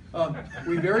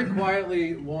 We very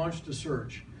quietly launched a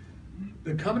search.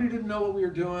 The company didn't know what we were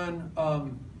doing.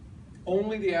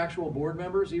 Only the actual board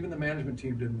members, even the management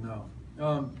team didn't know.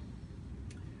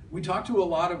 We talked to a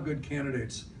lot of good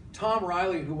candidates. Tom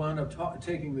Riley, who wound up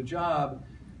taking the job,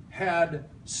 had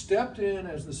stepped in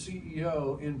as the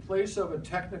CEO in place of a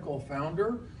technical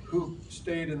founder who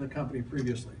stayed in the company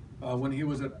previously. When he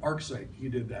was at ArcSight, he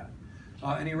did that.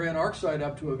 And he ran ArcSight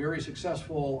up to a very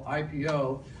successful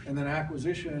IPO and then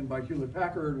acquisition by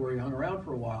Hewlett-Packard, where he hung around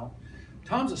for a while.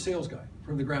 Tom's a sales guy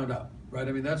from the ground up, right?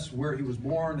 I mean, that's where he was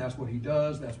born, that's what he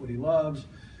does, that's what he loves.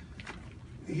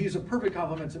 He's a perfect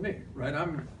complement to me, right?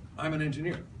 I'm an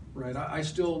engineer, right? I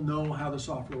still know how the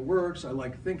software works. I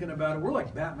like thinking about it. We're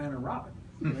like Batman and Robin.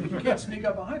 You can't sneak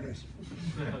up behind us.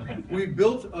 We've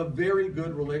built a very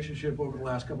good relationship over the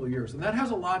last couple of years, and that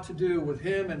has a lot to do with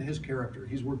him and his character.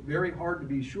 He's worked very hard to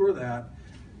be sure that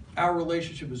our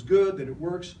relationship is good, that it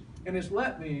works, and it's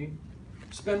let me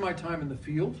spend my time in the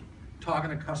field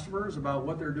talking to customers about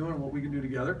what they're doing and what we can do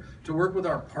together, to work with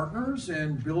our partners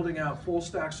and building out full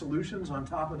stack solutions on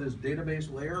top of this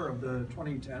database layer of the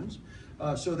 2010s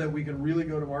so that we can really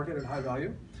go to market at high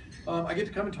value. I get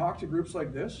to come and talk to groups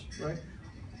like this, right?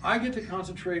 I get to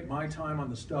concentrate my time on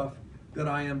the stuff that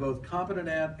I am both competent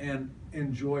at and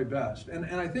enjoy best. And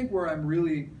I think where I'm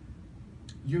really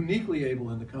uniquely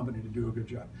able in the company to do a good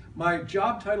job. My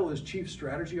job title is Chief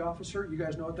Strategy Officer. You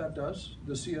guys know what that does?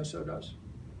 The CSO does?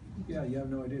 Yeah, you have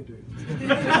no idea, do you?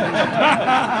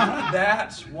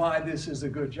 That's why this is a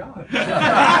good job.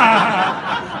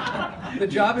 The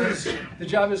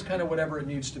job is kind of whatever it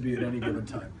needs to be at any given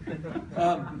time.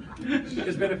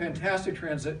 It's been a fantastic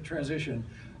transition.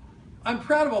 I'm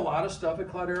proud of a lot of stuff at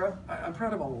Cloudera.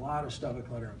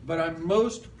 But I'm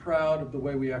most proud of the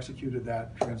way we executed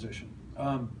that transition.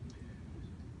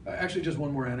 Actually, just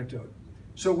one more anecdote.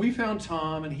 So we found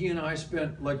Tom, and he and I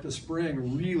spent like the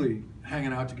spring really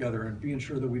hanging out together and being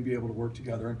sure that we'd be able to work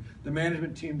together. And the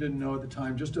management team didn't know at the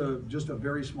time, just a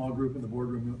very small group in the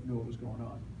boardroom knew what was going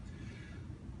on.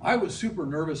 I was super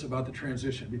nervous about the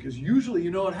transition because usually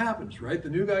you know what happens, right? The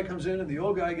new guy comes in and the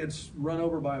old guy gets run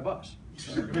over by a bus.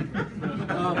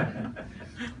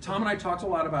 Tom and I talked a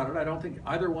lot about it. I don't think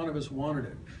either one of us wanted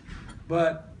it.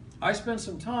 But I spent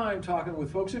some time talking with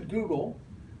folks at Google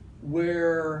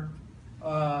where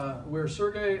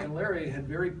Sergey and Larry had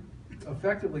very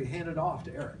effectively handed off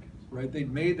to Eric, right?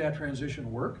 They'd made that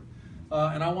transition work,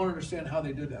 and I want to understand how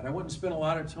they did that. I went and spent a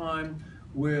lot of time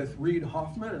with Reid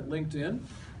Hoffman at LinkedIn,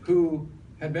 who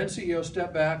had been CEO,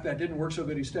 stepped back, that didn't work so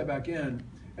good, he stepped back in,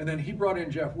 and then he brought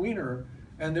in Jeff Weiner,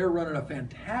 and they're running a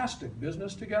fantastic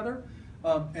business together,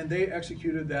 and they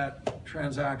executed that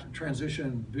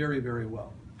transition very, very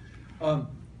well.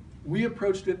 We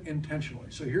approached it intentionally.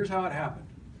 So here's how it happened.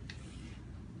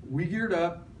 We geared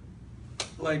up,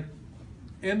 like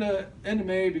end of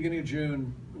May, beginning of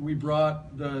June, we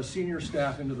brought the senior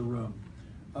staff into the room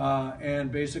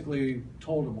and basically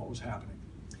told them what was happening.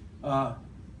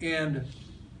 And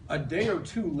a day or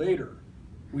two later,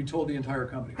 we told the entire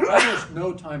company. Almost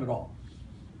no time at all,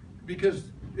 because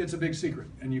it's a big secret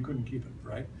and you couldn't keep it,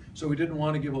 right? So we didn't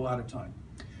want to give a lot of time.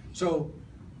 So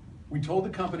we told the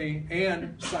company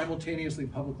and simultaneously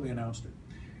publicly announced it.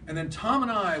 And then Tom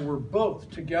and I were both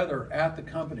together at the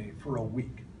company for a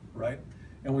week, right?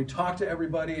 And we talked to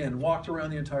everybody and walked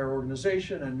around the entire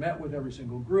organization and met with every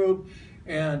single group.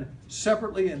 And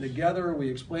separately and together, we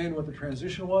explained what the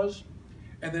transition was.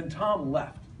 And then Tom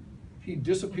left. He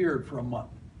disappeared for a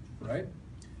month, right?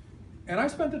 And I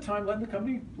spent the time letting the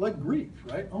company like grieve,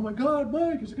 right? Oh my God,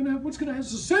 Mike, is it gonna have, what's gonna happen?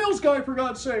 It's a sales guy, for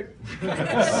God's sake.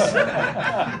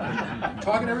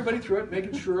 Talking everybody through it,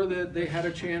 making sure that they had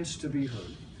a chance to be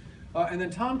heard. And then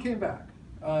Tom came back,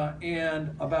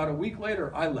 and about a week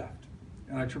later, I left.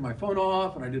 And I turned my phone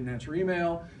off, and I didn't answer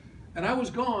email, and I was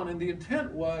gone, and the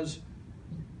intent was,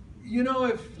 you know,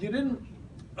 if you didn't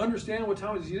understand what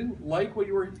Tom was, you didn't like what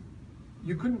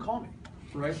you couldn't call me,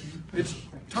 right?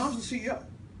 Tom's the CEO.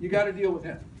 You got to deal with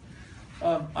him.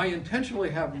 I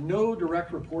intentionally have no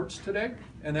direct reports today,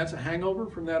 and that's a hangover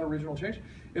from that original change.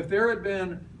 If there had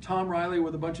been Tom Riley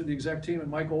with a bunch of the exec team and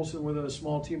Mike Olson with a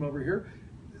small team over here,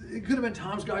 it could have been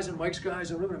Tom's guys and Mike's guys,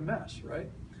 and it would have been a mess, right?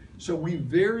 So we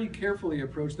very carefully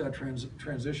approached that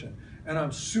transition, and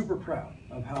I'm super proud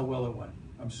of how well it went.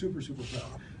 I'm super, super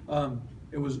proud.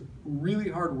 It was really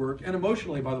hard work, and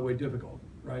emotionally, by the way, difficult,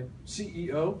 right?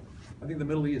 CEO, I think the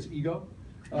middle E is ego.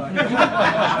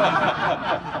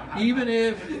 Even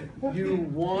if you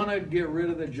want to get rid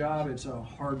of the job, it's a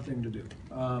hard thing to do.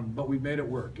 But we've made it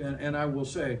work. And I will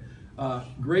say,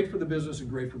 great for the business and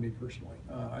great for me personally.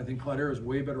 I think Cloudera is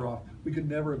way better off. We could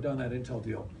never have done that Intel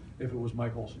deal if it was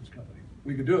Mike Olson's company.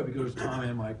 We could do it because it was Tom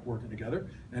and Mike working together,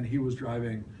 and he was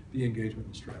driving the engagement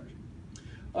and strategy.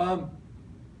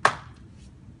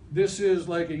 This is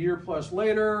like a year plus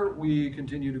later. We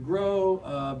continue to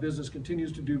grow. Business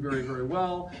continues to do very, very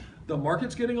well. The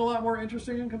market's getting a lot more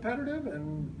interesting and competitive,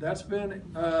 and that's been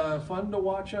fun to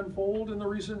watch unfold in the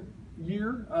recent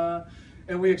year.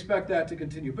 And we expect that to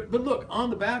continue. But look, on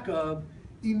the back of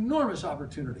enormous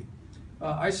opportunity.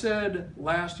 I said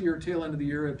last year, tail end of the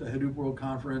year at the Hadoop World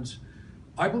Conference,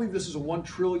 I believe this is a $1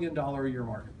 trillion a year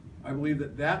market. I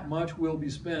believe that much will be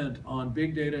spent on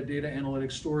big data, data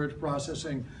analytics, storage,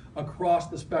 processing across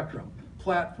the spectrum.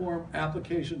 Platform,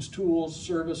 applications, tools,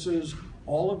 services,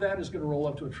 all of that is going to roll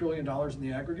up to $1 trillion in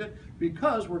the aggregate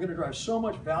because we're going to drive so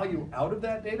much value out of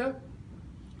that data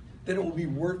that it will be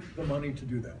worth the money to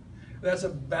do that. That's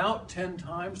about 10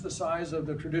 times the size of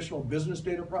the traditional business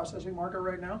data processing market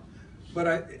right now.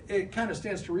 But it kind of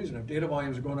stands to reason. If data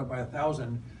volumes are going up by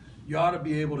 1,000, you ought to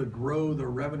be able to grow the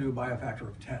revenue by a factor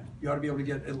of 10. You ought to be able to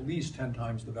get at least 10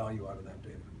 times the value out of that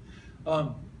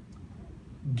data.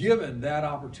 Given that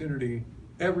opportunity,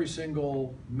 every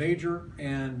single major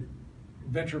and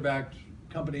venture-backed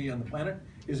company on the planet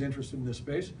is interested in this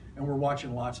space, and we're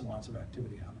watching lots and lots of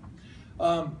activity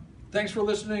happen. Thanks for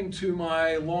listening to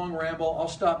my long ramble. I'll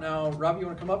stop now. Rob, you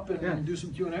want to come up and do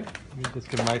some Q&A? Just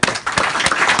give Mike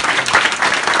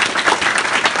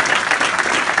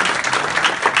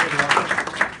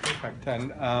Perfect.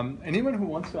 And anyone who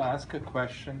wants to ask a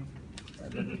question,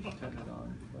 turn it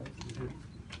on.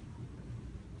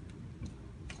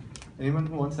 Anyone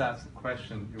who wants to ask a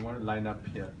question, you want to line up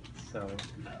here. So,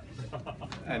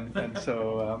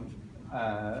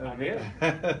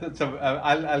 so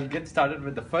I'll get started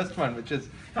with the first one, which is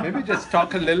maybe just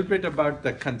talk a little bit about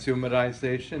the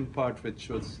consumerization part, which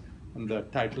was on the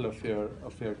title of your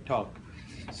talk.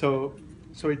 So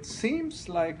it seems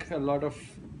like a lot of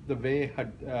the way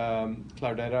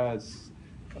Cloudera's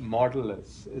model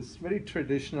is very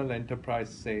traditional enterprise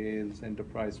sales,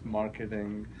 enterprise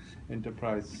marketing,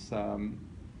 enterprise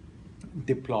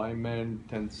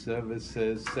deployment and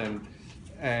services,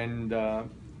 and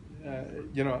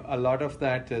you know, a lot of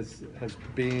that has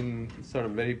been sort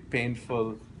of very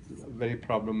painful, very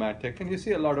problematic, and you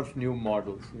see a lot of new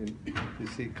models. You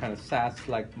see kind of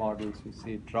SaaS-like models, you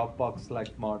see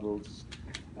Dropbox-like models.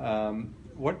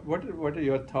 What are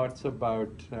your thoughts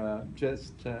about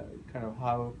just kind of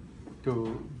how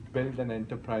to build an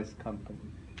enterprise company?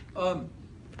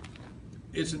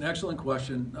 It's an excellent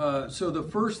question. So the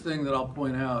first thing that I'll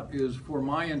point out is for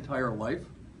my entire life,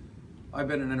 I've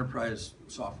been an enterprise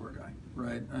software guy,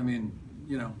 right? I mean,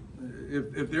 you know,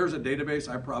 if there's a database,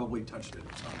 I probably touched it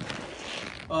at some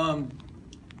point.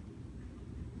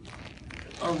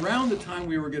 Around the time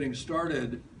we were getting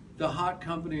started, the hot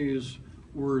companies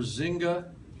were Zynga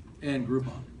and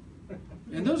Groupon.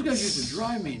 And those guys used to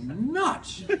drive me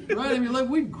nuts, right? I mean, like,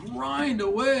 we'd grind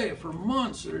away for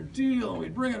months at a deal, and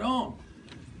we'd bring it home.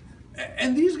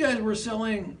 And these guys were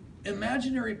selling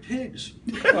imaginary pigs.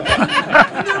 And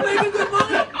they're making good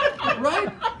money,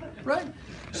 right? Right?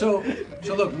 So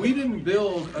look, we didn't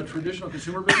build a traditional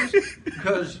consumer business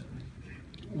because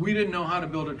we didn't know how to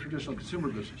build a traditional consumer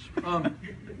business.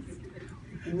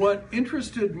 What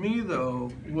interested me,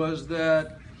 though, was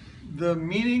that the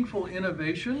meaningful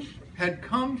innovation had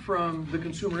come from the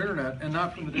consumer internet and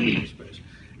not from the database space.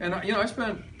 And you know, I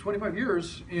spent 25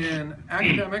 years in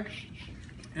academic,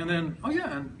 and then, oh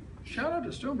yeah, and shout out to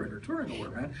Stonebreaker, Turing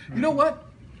Award, man. You know what?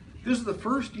 This is the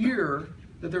first year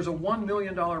that there's a $1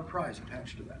 million prize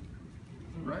attached to that,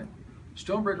 right?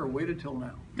 Stonebreaker waited till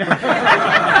now.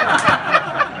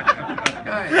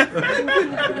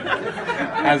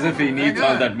 As if he needs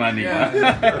all that money. Yeah.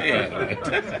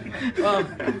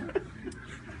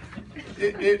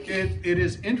 It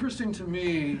is interesting to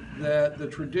me that the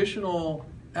traditional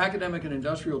academic and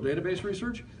industrial database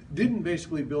research didn't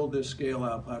basically build this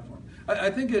scale-out platform. I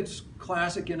think it's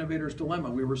classic innovator's dilemma.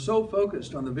 We were so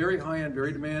focused on the very high-end,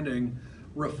 very demanding,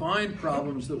 refined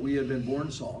problems that we had been born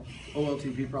to solve,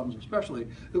 OLTP problems especially,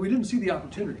 that we didn't see the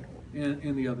opportunity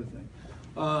in the other thing.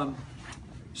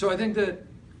 So I think that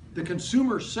the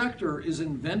consumer sector is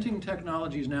inventing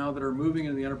technologies now that are moving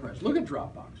into the enterprise. Look at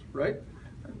Dropbox, right?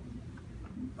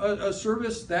 A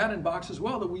service, that and Box as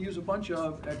well, that we use a bunch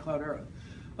of at Cloudera.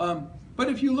 But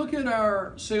if you look at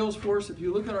our sales force, if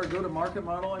you look at our go-to-market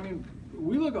model, I mean,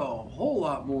 we look a whole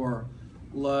lot more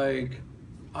like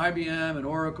IBM and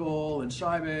Oracle and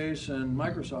Sybase and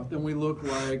Microsoft, then we look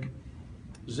like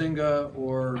Zynga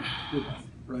or Google,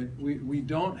 right? We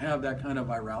don't have that kind of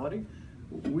virality.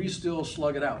 We still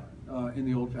slug it out in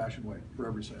the old-fashioned way for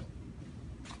every sale.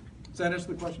 Does that answer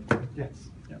the question? Yes.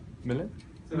 Yeah. Milind?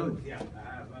 So, yeah,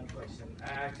 I have one question. I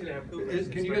actually have two questions.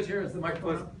 Can you guys hear us? The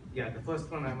microphone? First, yeah, the first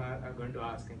one I'm going to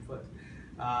ask him first.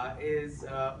 Is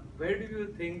where do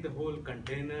you think the whole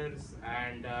containers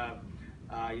and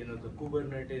the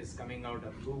Kubernetes coming out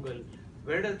of Google,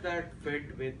 where does that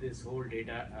fit with this whole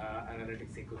data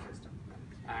analytics ecosystem?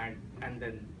 And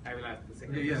then I will ask the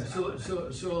second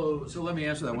question. So let me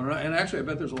answer that one. And actually, I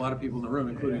bet there's a lot of people in the room,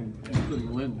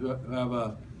 including Lynn, who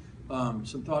have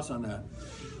some thoughts on that.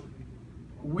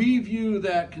 We view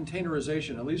that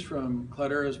containerization, at least from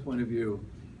Cloudera's point of view,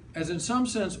 as in some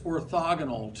sense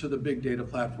orthogonal to the big data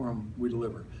platform we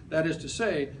deliver. That is to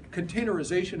say,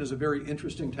 containerization is a very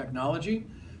interesting technology.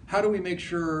 How do we make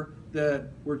sure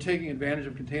that we're taking advantage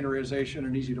of containerization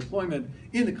and easy deployment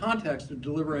in the context of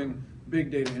delivering big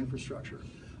data infrastructure?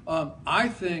 I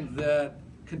think that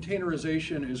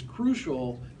containerization is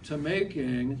crucial to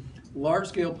making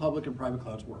large-scale public and private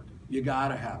clouds work. You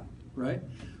gotta have it, right?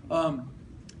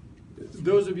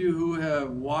 Those of you who have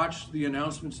watched the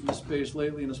announcements in the space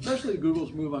lately, and especially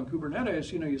Google's move on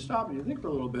Kubernetes, you stop and you think for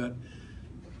a little bit.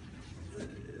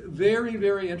 Very,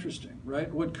 very interesting, right?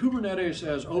 What Kubernetes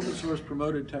as open source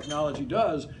promoted technology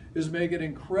does is make it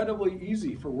incredibly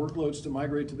easy for workloads to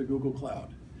migrate to the Google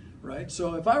Cloud, right?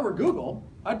 So if I were Google,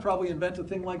 I'd probably invent a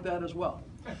thing like that as well.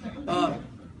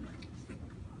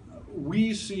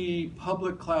 We see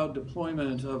public cloud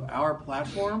deployment of our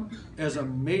platform as a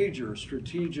major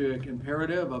strategic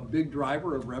imperative, a big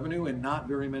driver of revenue in not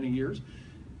very many years.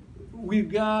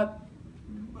 We've got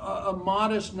a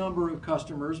modest number of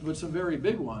customers, but some very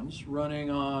big ones running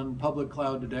on public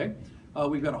cloud today.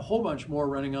 We've got a whole bunch more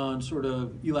running on sort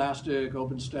of elastic,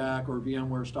 OpenStack, or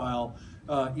VMware style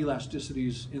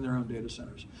elasticities in their own data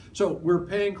centers. So we're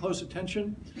paying close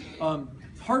attention.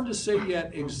 Hard to say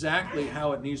yet exactly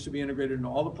how it needs to be integrated into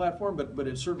all the platform, but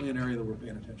it's certainly an area that we're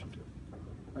paying attention to.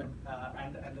 Right?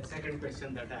 And the second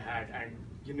question that I had, and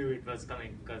you knew it was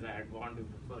coming because I had warned you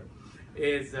before,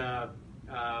 is a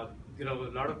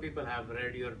lot of people have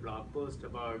read your blog post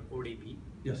about ODP.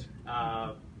 Yes.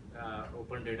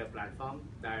 Open data platform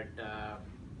that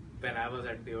when I was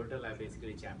at Pivotal, I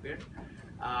basically championed.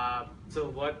 So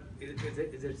what is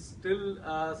it still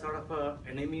sort of a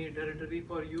enemy territory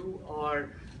for you,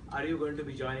 or are you going to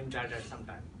be joining that at some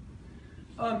time?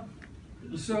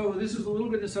 So this is a little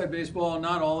bit inside baseball.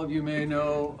 Not all of you may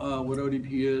know what ODP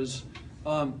is.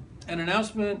 An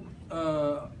announcement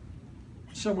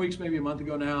some weeks, maybe a month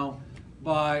ago now,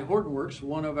 by Hortonworks,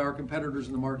 one of our competitors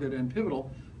in the market, and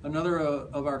Pivotal, another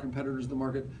of our competitors in the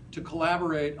market, to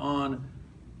collaborate on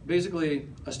basically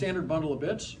a standard bundle of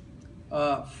bits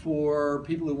for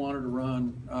people who wanted to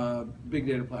run big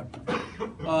data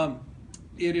platforms.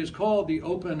 It is called the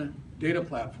Open Data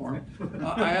Platform.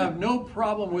 I have no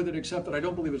problem with it except that I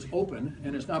don't believe it's open,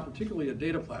 and it's not particularly a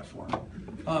data platform.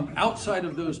 Outside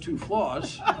of those two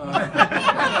flaws,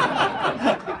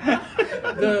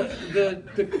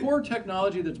 the core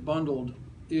technology that's bundled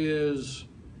is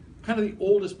kind of the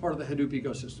oldest part of the Hadoop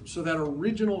ecosystem. So that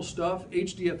original stuff,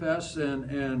 HDFS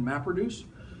and MapReduce,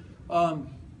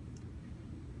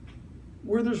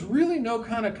 where there's really no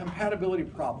kind of compatibility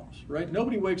problems, right?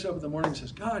 Nobody wakes up in the morning and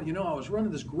says, God, I was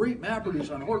running this great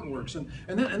MapReduce on Hortonworks, and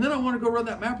then I want to go run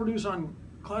that MapReduce on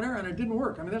Cloudera, and it didn't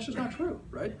work. I mean, that's just not true,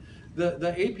 right?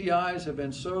 The APIs have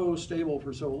been so stable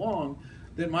for so long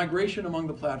that migration among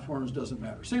the platforms doesn't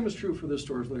matter. Same is true for this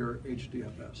storage layer,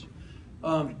 HDFS.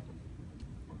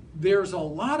 There's a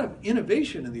lot of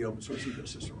innovation in the open source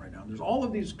ecosystem right now. There's all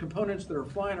of these components that are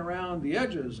flying around the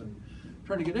edges and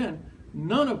trying to get in,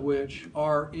 none of which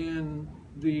are in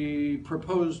the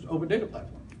proposed open data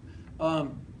platform.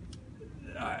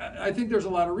 I think there's a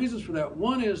lot of reasons for that.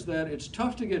 One is that it's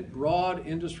tough to get broad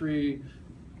industry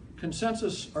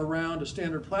consensus around a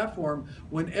standard platform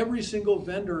when every single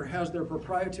vendor has their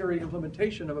proprietary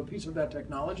implementation of a piece of that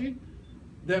technology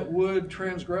that would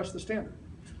transgress the standard.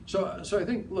 So I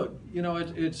think, look,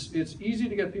 it's easy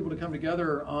to get people to come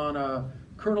together on a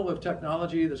kernel of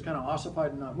technology that's kind of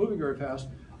ossified and not moving very fast.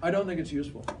 I don't think it's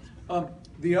useful.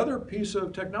 The other piece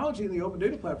of technology in the open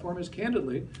data platform is,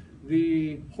 candidly,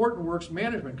 the Hortonworks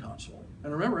management console.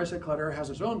 And remember, I said Cloudera has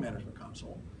its own management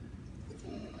console.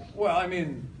 Well, I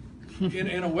mean,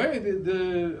 in a way,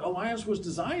 the alliance was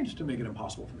designed to make it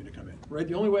impossible for me to come in, right?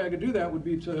 The only way I could do that would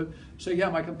be to say, yeah,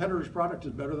 my competitor's product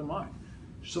is better than mine.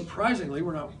 Surprisingly,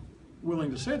 we're not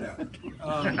willing to say that.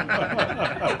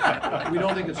 We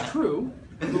don't think it's true,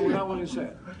 but we're not willing to say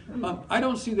it. I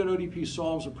don't see that ODP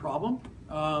solves a problem,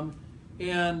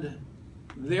 and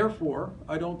therefore,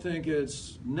 I don't think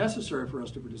it's necessary for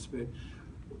us to participate.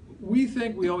 We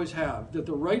think we always have that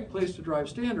the right place to drive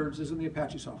standards is in the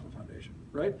Apache Software Foundation,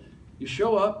 right? You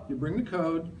show up, you bring the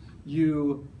code,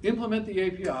 you implement the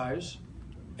APIs,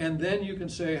 and then you can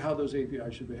say how those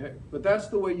APIs should behave. But that's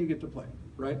the way you get to play,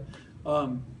 right?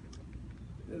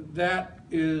 That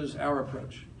is our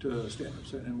approach to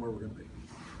standards and where we're going to be.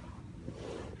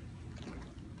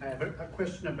 I have a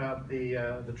question about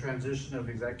the transition of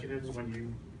executives when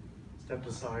you stepped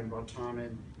aside and brought Tom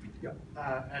in. Yep.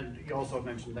 And you also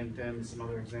mentioned LinkedIn and some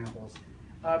other examples.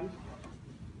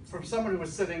 From someone who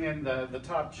was sitting in the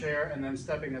top chair and then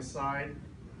stepping aside,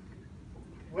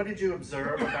 what did you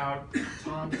observe about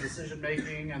Tom's decision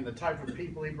making and the type of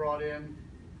people he brought in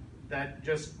that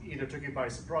just either took you by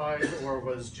surprise or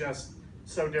was just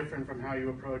so different from how you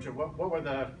approach it? What were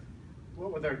the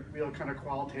real kind of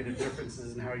qualitative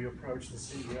differences in how you approach the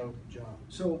CEO job?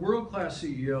 So a world-class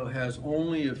CEO has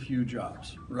only a few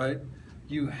jobs, right?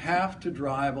 You have to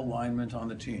drive alignment on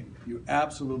the team. You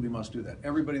absolutely must do that.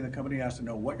 Everybody in the company has to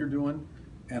know what you're doing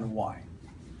and why.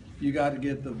 You got to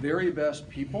get the very best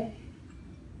people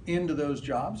into those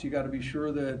jobs. You got to be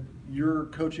sure that you're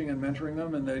coaching and mentoring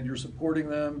them and that you're supporting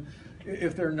them.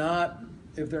 If they're not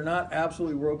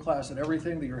absolutely world-class at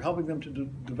everything, that you're helping them to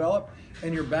develop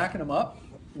and you're backing them up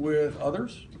with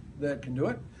others that can do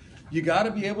it. You got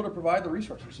to be able to provide the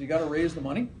resources. You got to raise the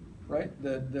money, right,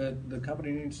 that the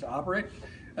company needs to operate.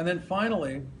 And then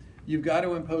finally, you've got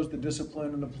to impose the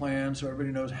discipline and the plan so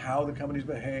everybody knows how the company's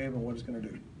behave and what it's going to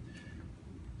do.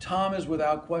 Tom is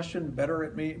without question better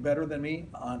than me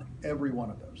on every one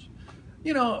of those.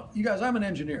 You know, you guys, I'm an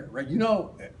engineer, right? You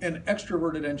know, an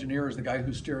extroverted engineer is the guy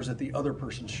who stares at the other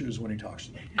person's shoes when he talks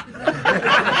to them.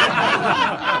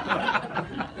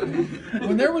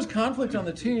 When there was conflict on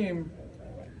the team,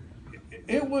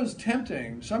 it was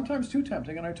tempting, sometimes too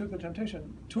tempting, and I took the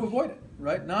temptation to avoid it,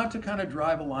 right? Not to kind of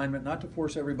drive alignment, not to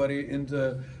force everybody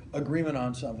into agreement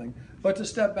on something, but to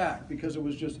step back because it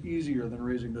was just easier than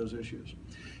raising those issues.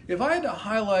 If I had to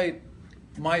highlight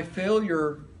my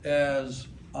failure as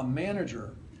a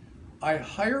manager, I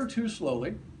hire too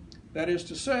slowly. That is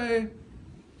to say,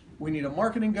 we need a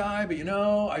marketing guy, but you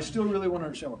know, I still really want to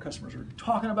understand what customers are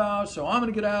talking about, so I'm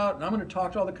going to get out and I'm going to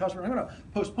talk to all the customers. I'm going to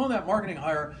postpone that marketing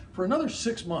hire for another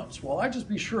 6 months while I just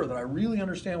be sure that I really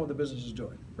understand what the business is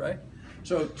doing, right?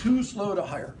 So too slow to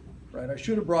hire, right? I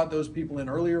should have brought those people in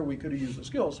earlier. We could have used the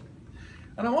skills.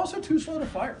 And I'm also too slow to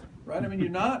fire, right? I mean, you're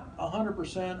not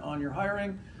 100% on your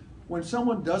hiring. When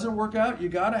someone doesn't work out, you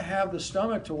got to have the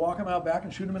stomach to walk them out back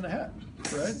and shoot them in the head,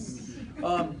 right?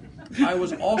 I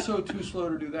was also too slow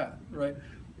to do that, right?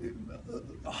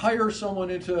 Hire someone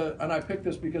into, and I picked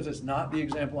this because it's not the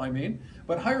example I mean,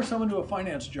 but hire someone to a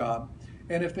finance job,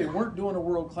 and if they weren't doing a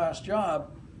world-class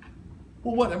job,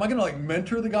 well, what, am I going to like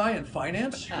mentor the guy in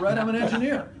finance, right? I'm an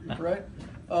engineer, right?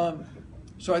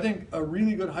 So I think a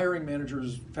really good hiring manager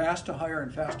is fast to hire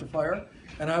and fast to fire,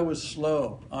 and I was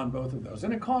slow on both of those,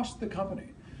 and it cost the company.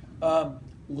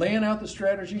 Laying out the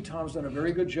strategy, Tom's done a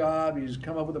very good job. He's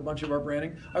come up with a bunch of our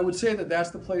branding. I would say that that's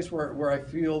the place where I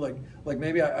feel like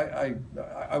maybe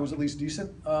I was at least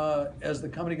decent as the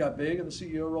company got big in the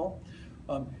CEO role.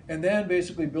 And then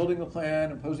basically building the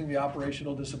plan, imposing the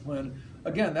operational discipline.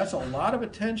 Again, that's a lot of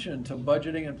attention to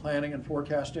budgeting and planning and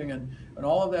forecasting, and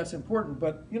all of that's important.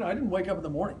 But, you know, I didn't wake up in the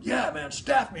morning, yeah, man,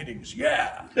 staff meetings,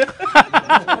 yeah.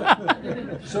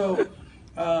 So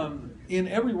in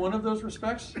every one of those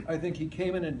respects, I think he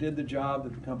came in and did the job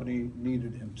that the company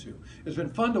needed him to. It's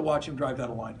been fun to watch him drive that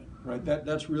alignment, right?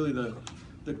 That's really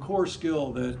the core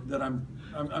skill that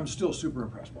I'm still super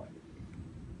impressed by.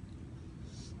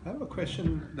 I have a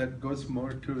question that goes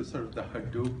more to sort of the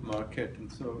Hadoop market,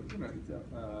 and so you know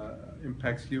it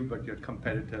impacts you, but your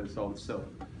competitors also,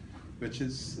 which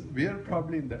is we are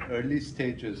probably in the early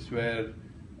stages where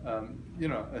you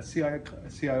know a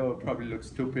CIO probably looks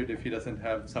stupid if he doesn't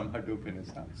have some Hadoop in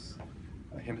his house,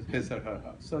 his or her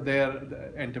house. So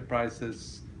the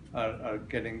enterprises are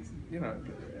getting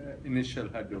initial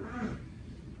Hadoop.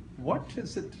 What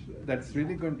is it that's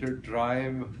really going to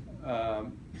drive?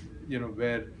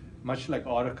 Where much like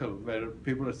Oracle, where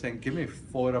people are saying, give me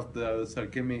 4 of those or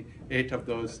give me 8 of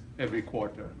those every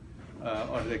quarter,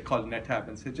 or they call NetApp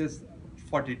and say just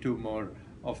 42 more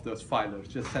of those filers,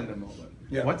 just send them over.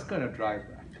 Yeah. What's going to drive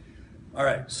that? All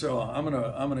right, so I'm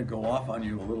gonna go off on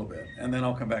you a little bit, and then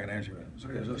I'll come back and answer it.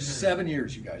 So 7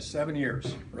 years, you guys, 7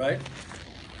 years, right?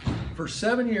 For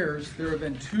 7 years, there have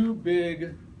been 2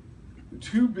 big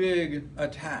two big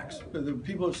attacks. The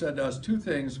people have said to us two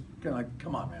things, kind of like,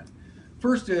 come on, man.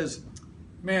 First is,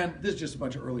 man, this is just a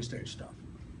bunch of early stage stuff.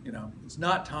 You know, it's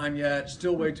not time yet,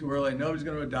 still way too early, nobody's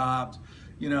going to adopt.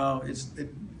 You know,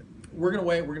 we're going to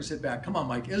wait, we're going to sit back. Come on,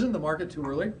 Mike, isn't the market too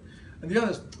early? And the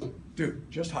other is, dude,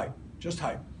 just hype, just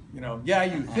hype. You know, yeah,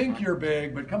 you think you're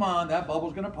big, but come on, that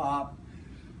bubble's going to pop.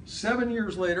 7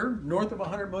 years later, north of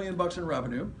 $100 million in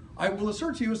revenue. I will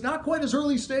assert to you, it's not quite as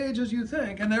early stage as you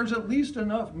think, and there's at least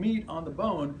enough meat on the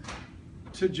bone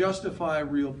to justify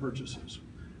real purchases.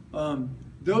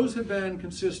 Those have been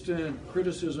consistent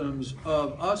criticisms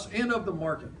of us and of the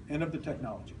market and of the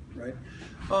technology, right?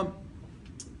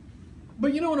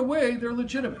 But you know, in a way, they're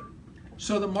legitimate.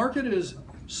 So the market is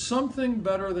something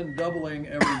better than doubling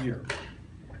every year.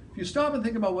 If you stop and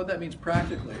think about what that means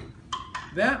practically,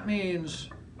 that means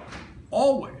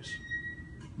always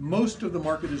most of the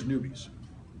market is newbies.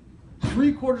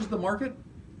 3/4 of the market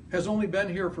has only been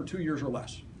here for 2 years or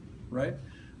less, right?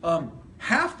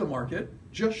 Half the market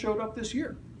just showed up this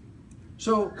year.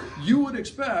 So you would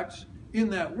expect in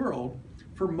that world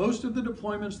for most of the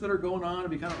deployments that are going on to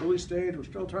be kind of early stage, we're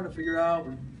still trying to figure out,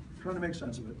 we're trying to make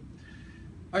sense of it.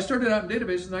 I started out in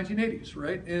databases in the 1980s,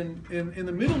 right? In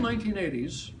the middle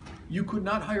 1980s, you could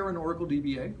not hire an Oracle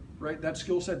DBA, right? That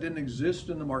skill set didn't exist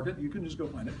in the market. You couldn't just go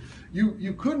find it.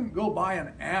 You couldn't go buy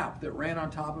an app that ran on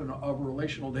top of a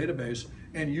relational database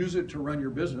and use it to run your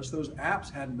business. Those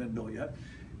apps hadn't been built yet.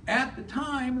 At the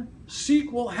time,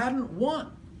 SQL hadn't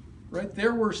won, right?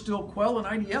 There were still Quell and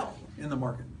IDL in the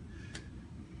market.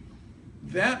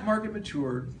 That market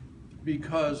matured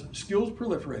because skills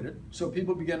proliferated, so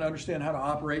people began to understand how to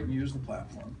operate and use the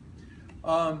platform.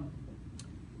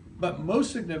 But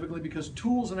most significantly because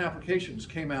tools and applications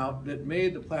came out that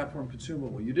made the platform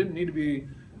consumable. You didn't need to be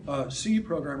a C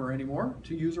programmer anymore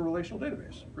to use a relational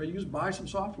database, right? You just buy some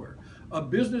software. A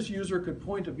business user could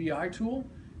point a BI tool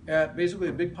at basically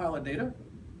a big pile of data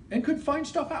and could find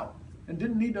stuff out and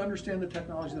didn't need to understand the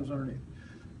technology that was underneath.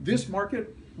 This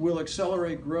market will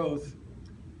accelerate growth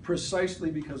precisely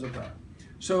because of that.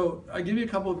 So I give you a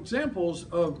couple of examples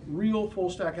of real full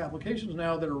stack applications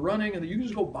now that are running and that you can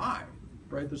just go buy,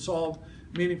 right, that solve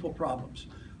meaningful problems.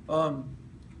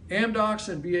 Amdocs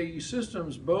and BAE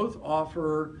Systems both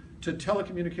offer to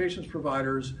telecommunications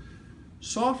providers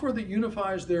software that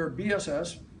unifies their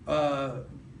BSS,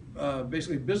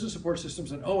 basically business support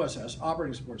systems, and OSS,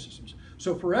 operating support systems.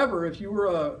 So forever, if you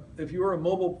were a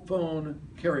mobile phone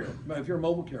carrier, if you're a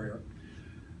mobile carrier,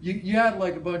 you had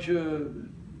like a bunch of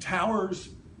towers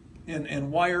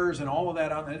and wires and all of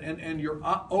that on, and your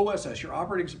OSS, your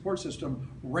operating support system,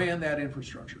 ran that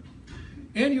infrastructure.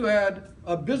 And you had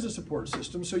a business support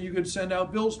system so you could send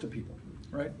out bills to people,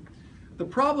 right? The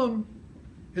problem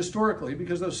historically,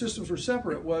 because those systems were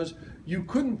separate, was you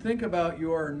couldn't think about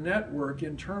your network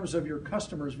in terms of your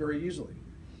customers very easily.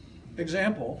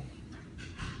 Example,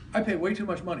 I pay way too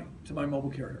much money to my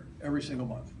mobile carrier every single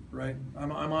month, right?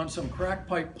 I'm on some crack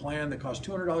pipe plan that costs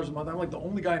 $200 a month. I'm like the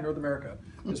only guy in North America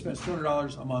that spends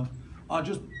 $200 a month on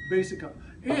just basic,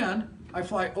 and I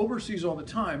fly overseas all the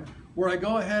time where I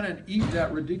go ahead and eat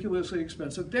that ridiculously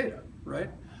expensive data, right?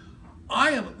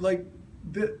 I am like,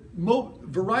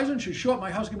 Verizon should show up at my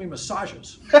house and give me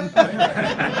massages. Right?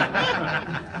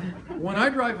 When I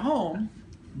drive home,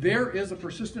 there is a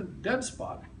persistent dead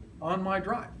spot on my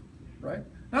drive, right?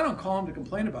 I don't call them to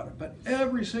complain about it, but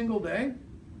every single day,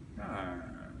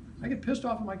 I get pissed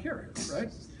off at my carrier,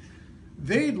 right?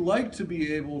 They'd like to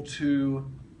be able to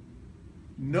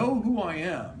know who I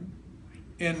am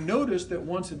and notice that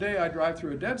once a day I drive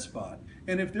through a dead spot,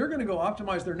 and if they're gonna go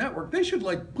optimize their network, they should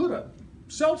like put a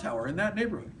cell tower in that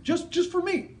neighborhood, just for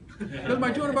me. That's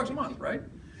my $200 a month, right?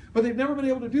 But they've never been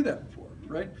able to do that before,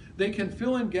 right? They can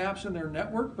fill in gaps in their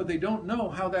network, but they don't know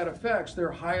how that affects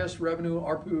their highest revenue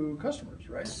ARPU customers,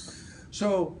 right?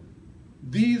 So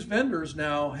these vendors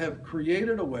now have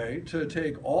created a way to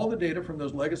take all the data from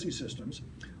those legacy systems,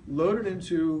 load it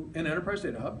into an enterprise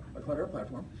data hub, a Cloudera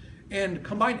platform, and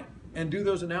combine it and do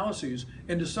those analyses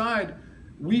and decide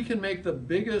we can make the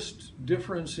biggest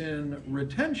difference in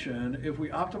retention if we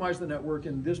optimize the network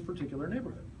in this particular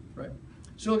neighborhood, right?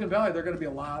 Silicon Valley, there are going to be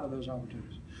a lot of those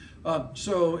opportunities.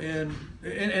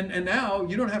 And now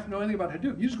you don't have to know anything about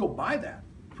Hadoop. You just go buy that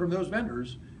from those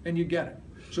vendors and you get it.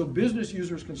 So business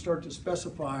users can start to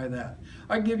specify that.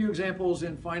 I can give you examples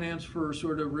in finance for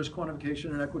sort of risk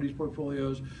quantification and equities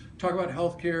portfolios. Talk about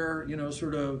healthcare, you know,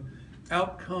 sort of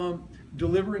outcome,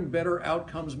 delivering better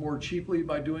outcomes more cheaply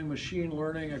by doing machine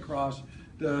learning across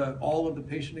all of the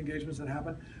patient engagements that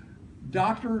happen.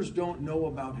 Doctors don't know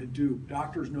about Hadoop.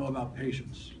 Doctors know about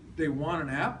patients. They want an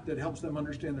app that helps them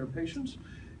understand their patients.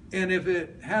 And if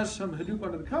it has some Hadoop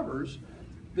under the covers,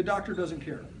 the doctor doesn't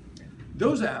care.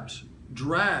 Those apps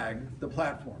drag the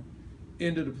platform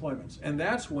into deployments. And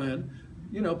that's when,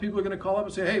 people are going to call up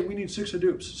and say, hey, we need 6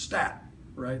 Hadoops, stat,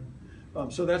 right?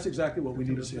 So that's exactly what we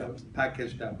need to see.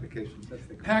 Packaged applications.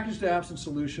 Packaged apps and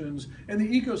solutions, and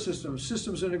the ecosystem,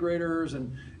 systems integrators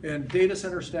and data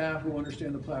center staff who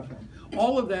understand the platform.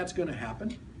 All of that's going to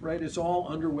happen, right? It's all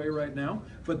underway right now,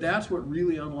 but that's what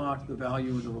really unlocked the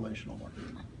value in the relational market.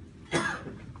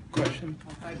 Question?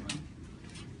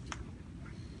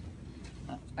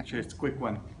 Actually, it's a quick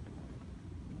one.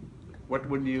 What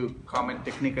would you comment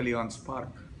technically on Spark?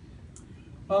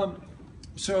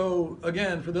 So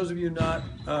again, for those of you not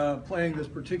playing this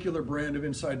particular brand of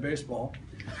inside baseball,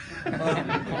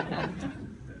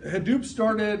 Hadoop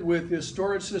started with this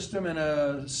storage system and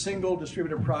a single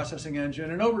distributed processing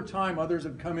engine, and over time others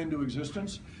have come into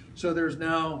existence. So there's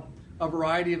now a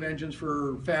variety of engines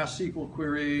for fast SQL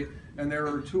query, and there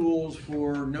are tools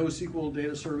for NoSQL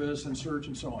data service and search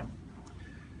and so on.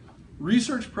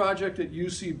 Research project at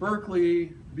UC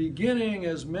Berkeley, beginning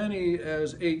as many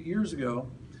as 8 years ago,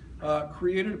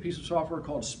 created a piece of software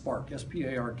called Spark,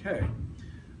 S-P-A-R-K.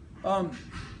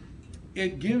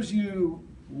 It gives you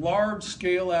large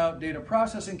scale-out data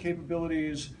processing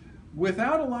capabilities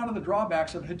without a lot of the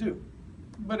drawbacks of Hadoop.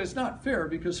 But it's not fair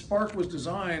because Spark was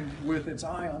designed with its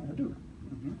eye on Hadoop.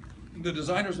 The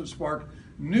designers of Spark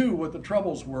knew what the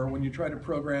troubles were when you try to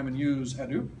program and use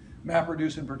Hadoop,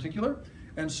 MapReduce in particular,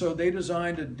 and so they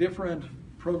designed a different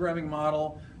programming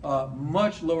model,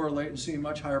 much lower latency,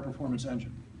 much higher performance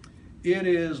engine. It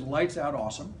is lights out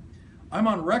awesome. I'm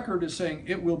on record as saying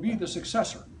it will be the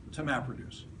successor to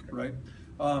MapReduce, right?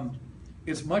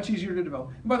 It's much easier to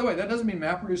develop. And by the way, that doesn't mean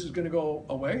MapReduce is going to go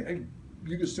away.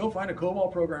 You can still find a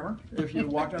COBOL programmer if you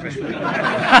walk down the street.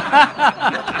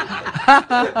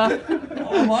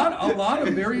 a lot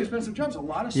of very expensive jobs, a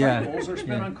lot of cycles are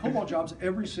spent on COBOL jobs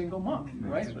every single month,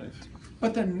 right?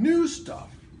 But the new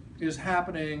stuff is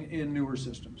happening in newer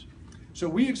systems. So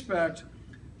we expect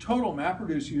total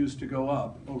MapReduce use to go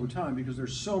up over time because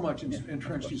there's so much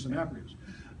entrenched use of MapReduce.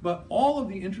 But all of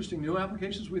the interesting new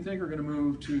applications we think are going to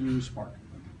move to Spark.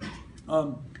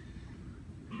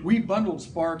 We bundled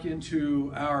Spark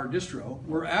into our distro.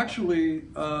 We're actually,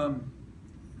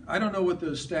 I don't know what the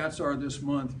stats are this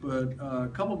month, but a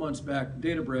couple months back,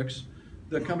 Databricks,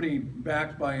 the company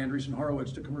backed by Andreessen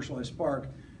Horowitz to commercialize Spark,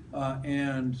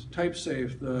 and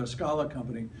TypeSafe, the Scala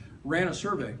company, ran a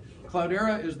survey.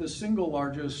 Cloudera is the single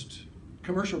largest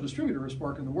commercial distributor of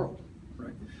Spark in the world,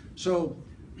 right? So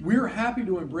we're happy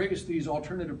to embrace these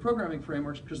alternative programming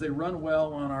frameworks because they run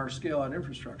well on our scale-out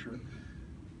infrastructure.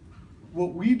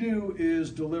 What we do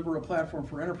is deliver a platform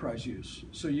for enterprise use.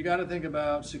 So you got to think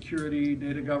about security,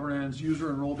 data governance,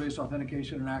 user and role-based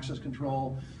authentication and access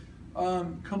control,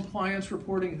 compliance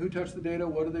reporting, who touched the data,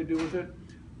 what do they do with it.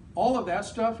 All of that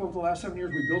stuff over the last 7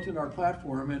 years we built into our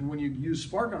platform, and when you use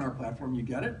Spark on our platform, you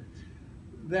get it.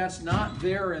 That's not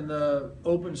there in the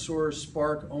open source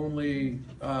Spark only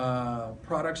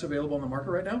products available on the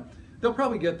market right now. They'll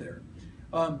probably get there.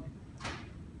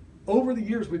 Over the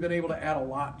years, we've been able to add a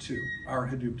lot to our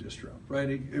Hadoop distro, right?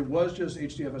 It was just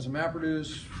HDFS and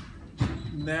MapReduce.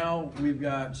 Now we've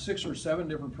got 6 or 7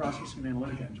 different processing and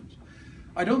analytic engines.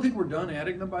 I don't think we're done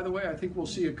adding them, by the way. I think we'll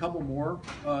see a couple more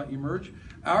emerge.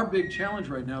 Our big challenge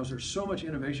right now is there's so much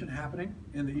innovation happening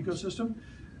in the ecosystem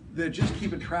that just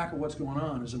keeping track of what's going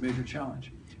on is a major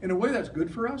challenge. In a way, that's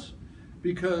good for us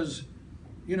because,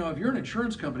 if you're an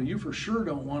insurance company, you for sure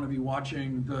don't want to be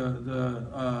watching the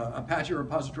Apache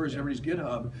repositories and everybody's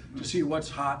GitHub to see what's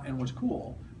hot and what's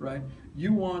cool, right?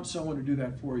 You want someone to do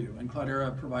that for you, and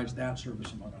Cloudera provides that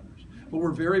service among others. But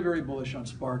we're very, very bullish on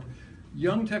Spark.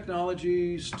 Young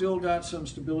technology, still got some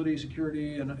stability,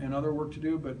 security, and other work to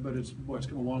do, but it's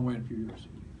come a long way in a few years.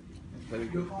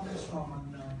 Your comments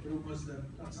on rumors that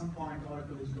at some point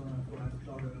Oracle is going to acquire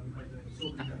Cloudera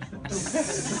because they're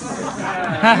so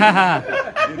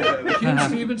big. Kim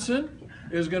Stevenson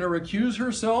is going to recuse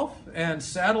herself and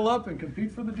saddle up and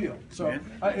compete for the deal. So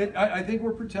I think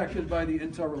we're protected by the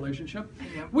Intel relationship.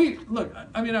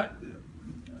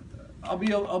 I'll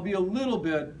be a little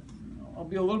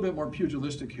bit more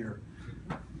pugilistic here.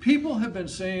 People have been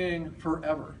saying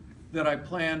forever that I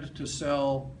planned to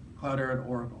sell Cloudera to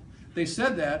Oracle. They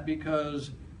said that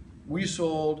because we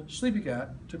sold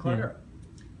Sleepycat to Cloudera.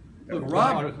 Look,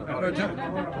 Rob, to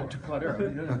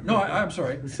Cloudera. No, I'm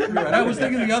sorry. You're right. I was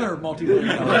thinking the other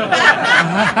multi-billion-dollar.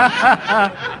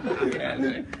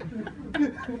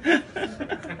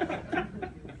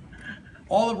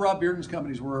 All of Rob Bearden's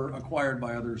companies were acquired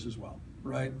by others as well,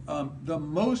 right? The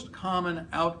most common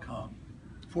outcome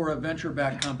for a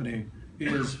venture-backed company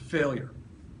is failure.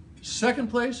 Second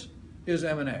place is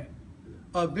M&A.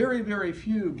 Very, very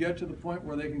few get to the point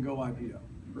where they can go IPO,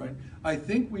 right? I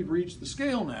think we've reached the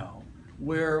scale now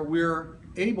where we're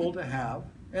able to have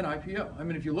an IPO. I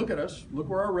mean, if you look at us, look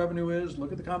where our revenue is,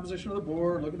 look at the composition of the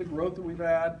board, look at the growth that we've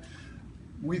had.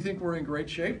 We think we're in great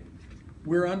shape.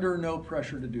 We're under no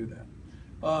pressure to do that.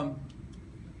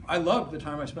 I loved the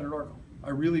time I spent at Oracle. I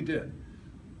really did.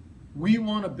 We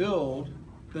want to build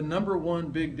the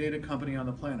 #1 big data company on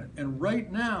the planet. And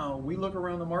right now, we look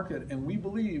around the market and we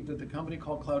believe that the company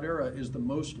called Cloudera is the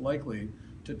most likely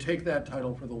to take that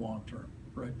title for the long term,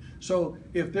 right? So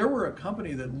if there were a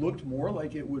company that looked more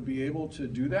like it would be able to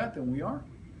do that than we are,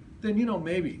 then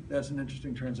maybe that's an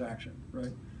interesting transaction,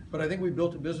 right? But I think we've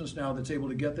built a business now that's able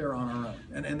to get there on our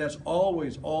own. And that's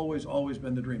always, always, always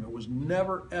been the dream. It was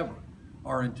never, ever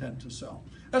our intent to sell.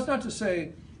 That's not to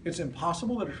say it's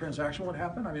impossible that a transaction would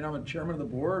happen. I mean, I'm a chairman of the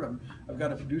board. I've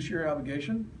got a fiduciary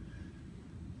obligation.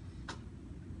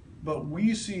 But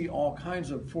we see all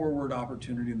kinds of forward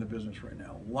opportunity in the business right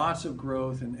now. Lots of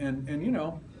growth. And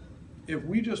if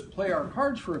we just play our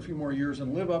cards for a few more years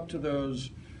and live up to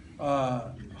those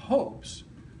hopes,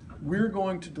 we're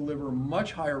going to deliver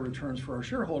much higher returns for our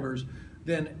shareholders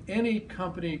than any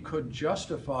company could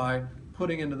justify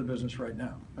putting into the business right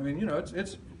now. I mean,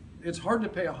 it's hard to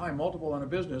pay a high multiple on a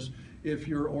business if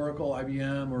you're Oracle,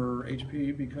 IBM, or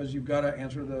HP because you've got to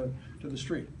answer to the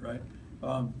street, right?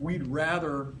 We'd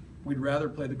rather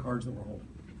play the cards that we're holding.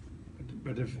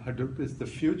 But if Hadoop is the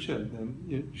future, then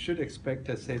you should expect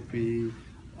SAP,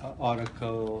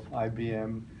 Oracle,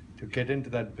 IBM to get into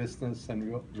that business,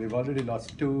 and we've already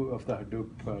lost 2 of the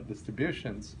Hadoop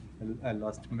distributions. I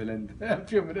lost a million a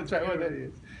few minutes right there he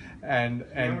is. And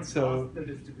so the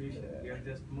distribution. You have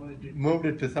just moved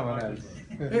it to someone else.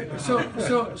 So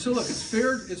look,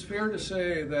 it's fair to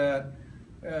say that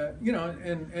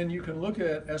and you can look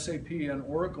at SAP and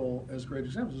Oracle as great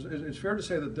examples. It's fair to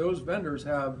say that those vendors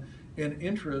have an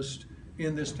interest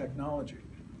in this technology.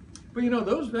 But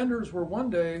those vendors were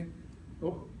one day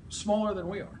smaller than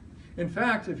we are. In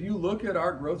fact, if you look at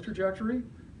our growth trajectory,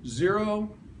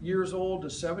 0 years old to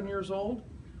 7 years old,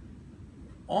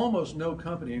 almost no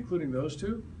company, including those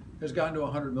 2, has gotten to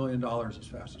 $100 million as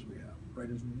fast as we have, right?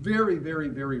 It's very, very,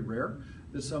 very rare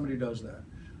that somebody does that.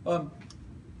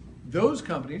 Those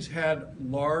companies had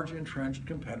large entrenched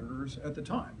competitors at the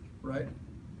time, right?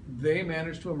 They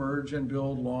managed to emerge and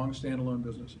build long standalone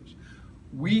businesses.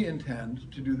 We intend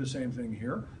to do the same thing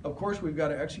here. Of course, we've got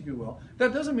to execute well.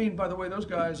 That doesn't mean, by the way, those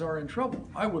guys are in trouble.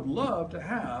 I would love to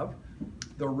have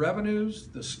the revenues,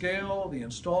 the scale, the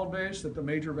installed base that the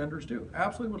major vendors do.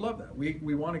 Absolutely would love that.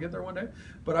 We want to get there one day.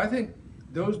 But I think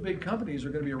those big companies are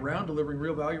going to be around delivering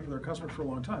real value for their customers for a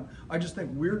long time. I just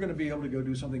think we're going to be able to go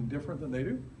do something different than they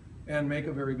do and make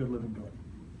a very good living doing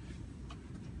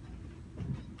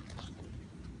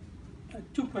it.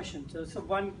 2 questions. So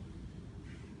one,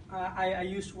 I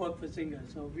used to work for Zynga,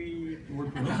 so we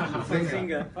work for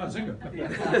Zynga. Oh, Zynga. Yeah.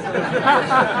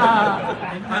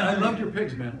 I loved your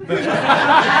pigs, man. We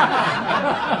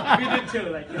did too,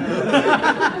 like.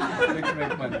 Pigs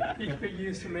make money. Pig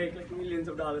used to make like millions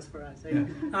of dollars for us.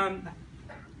 Right?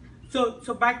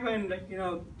 So back when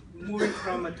moving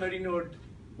from a 30-node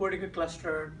vertical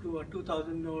cluster to a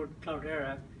 2,000-node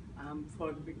Cloudera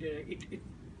for the big data,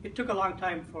 it took a long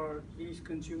time for these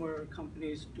consumer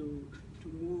companies to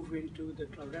move into the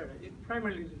Cloudera.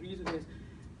 Primarily the reason is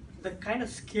the kind of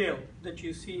scale that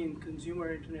you see in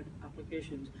consumer internet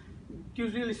applications, you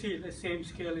really see the same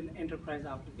scale in enterprise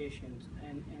applications.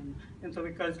 And so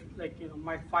because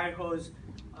my fire hose,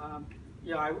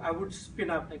 I would spin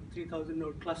up like 3,000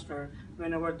 node cluster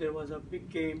whenever there was a big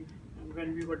game and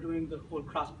when we were doing the whole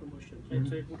cross promotion. Right? Mm-hmm.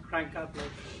 So it would crank up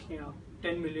like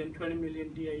 10 million, 20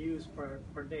 million DIUs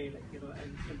per day,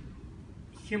 and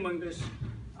humongous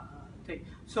thing.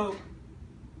 So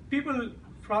people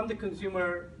from the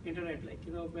consumer internet,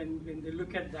 when they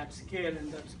look at that scale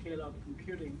and that scale of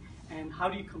computing, and how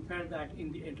do you compare that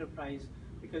in the enterprise?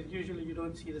 Because usually you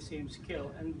don't see the same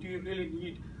scale, and do you really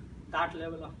need that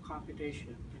level of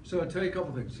computation? So I'll tell you a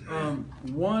couple things.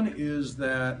 One is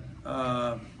that,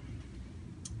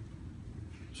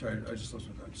 sorry, I just lost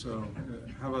my thought. So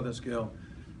how about that scale?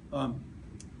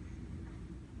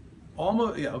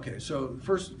 Almost, yeah, okay, so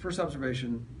first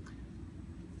observation,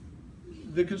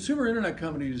 the consumer internet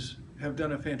companies have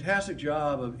done a fantastic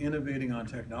job of innovating on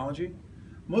technology.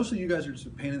 Most of you guys are just a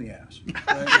pain in the ass,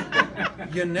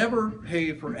 right? You never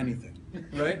pay for anything,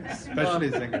 right? Especially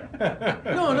Zynga.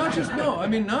 No, not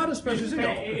especially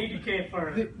Zynga. $80K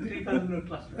for 3,000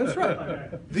 cluster. That's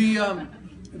right.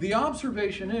 The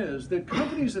observation is that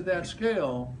companies at that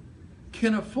scale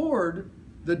can afford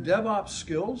the DevOps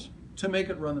skills to make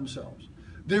it run themselves.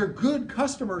 They're good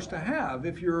customers to have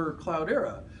if you're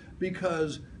Cloudera,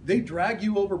 because they drag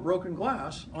you over broken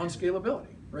glass on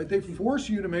scalability, right? They force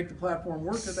you to make the platform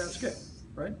work at that scale,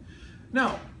 right?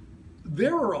 Now,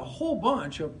 there are a whole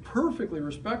bunch of perfectly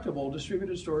respectable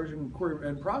distributed storage and query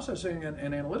and processing and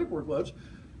analytic workloads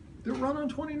that run on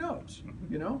 20 nodes,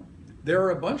 you know? There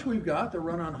are a bunch we've got that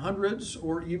run on hundreds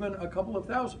or even a couple of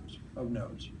thousands of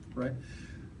nodes, right?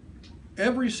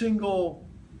 Every single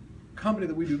company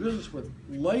that we do business with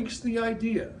likes the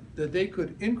idea that they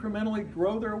could incrementally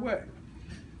grow their way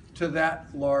to that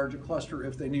large a cluster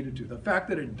if they needed to. The fact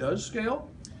that it does scale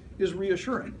is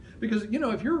reassuring, because, you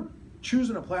know, if you're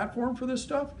choosing a platform for this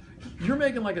stuff, you're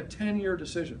making like a 10-year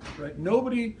decision, right?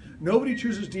 Nobody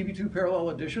chooses DB2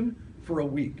 Parallel Edition for a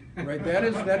week, right? That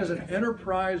is an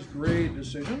enterprise grade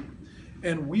decision,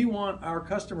 and we want our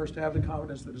customers to have the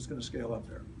confidence that it's going to scale up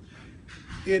there.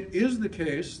 It is the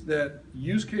case that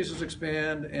use cases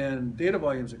expand and data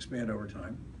volumes expand over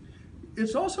time.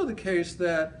 It's also the case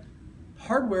that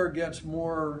hardware gets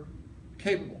more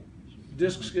capable.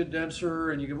 Disks get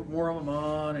denser, and you get more of them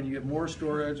on, and you get more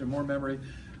storage and more memory.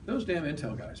 Those damn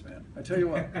Intel guys, man. I tell you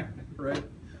what, right?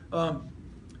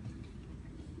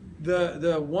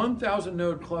 The 1,000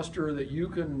 node cluster that you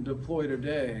can deploy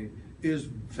today is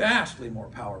vastly more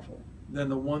powerful than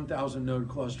the 1,000 node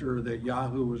cluster that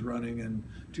Yahoo was running in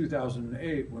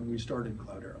 2008 when we started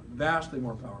Cloudera. Vastly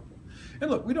more powerful.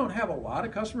 And look, we don't have a lot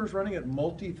of customers running at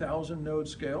multi-thousand node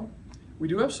scale. We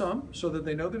do have some, so that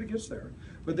they know that it gets there.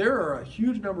 But there are a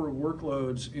huge number of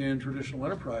workloads in traditional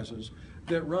enterprises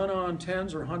that run on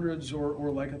tens or hundreds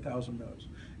or like 1,000 nodes.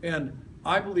 And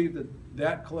I believe that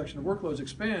that collection of workloads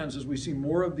expands as we see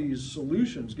more of these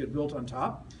solutions get built on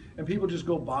top, and people just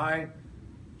go buy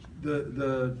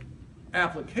the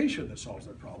application that solves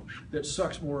their problem, that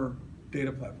sucks more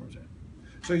data platforms in.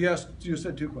 So yes, you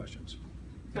said two questions.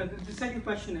 So the second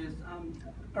question is,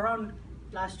 around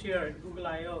last year at Google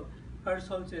I/O,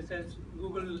 Herschel says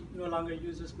Google no longer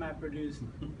uses MapReduce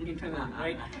internally,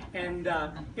 right? And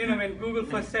you know, when Google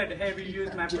first said, "Hey, we use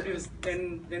MapReduce,"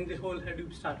 then the whole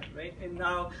Hadoop started, right? And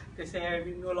now they say, "Hey,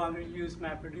 we no longer use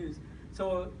MapReduce."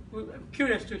 So I'm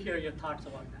curious to hear your thoughts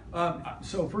about that.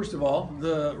 So first of all,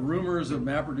 the rumors of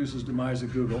MapReduce's demise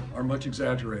at Google are much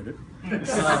exaggerated.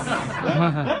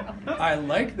 I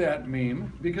like that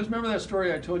meme, because remember that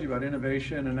story I told you about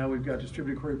innovation, and now we've got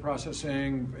distributed query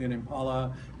processing in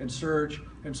Impala and Search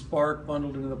and Spark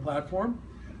bundled into the platform.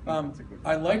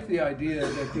 I like the idea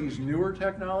that these newer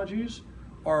technologies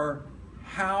are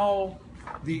how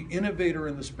the innovator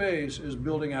in the space is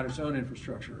building out its own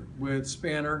infrastructure. With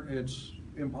Spanner, it's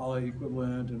Impala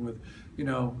equivalent, and with, you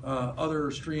know, other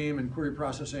stream and query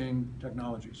processing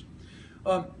technologies.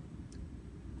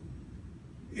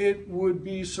 It would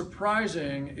be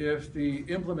surprising if the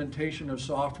implementation of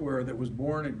software that was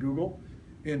born at Google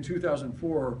in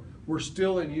 2004 were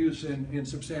still in use in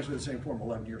substantially the same form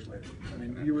 11 years later. I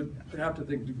mean, you would have to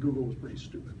think that Google was pretty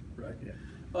stupid, right?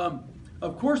 Yeah.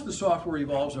 Of course the software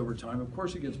evolves over time, of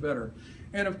course it gets better,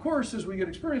 and of course as we get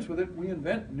experience with it, we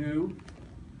invent new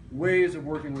ways of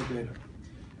working with data.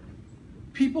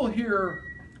 People hear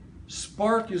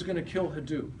Spark is going to kill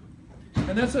Hadoop,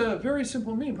 and that's a very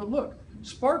simple meme, but look,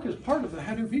 Spark is part of the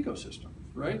Hadoop ecosystem,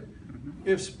 right?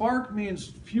 If Spark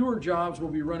means fewer jobs will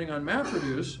be running on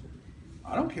MapReduce,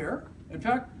 I don't care. In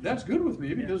fact, that's good with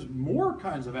me, because more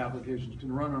kinds of applications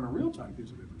can run on a real-time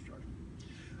piece of infrastructure.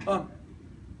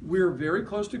 We're very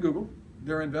close to Google.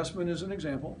 Their investment is an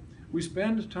example. We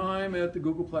spend time at the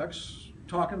Googleplex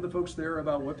talking to the folks there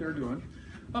about what they're doing.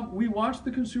 We watch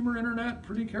the consumer internet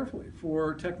pretty carefully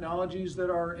for technologies that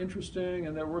are interesting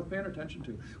and that are worth paying attention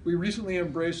to. We recently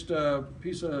embraced a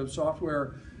piece of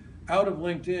software out of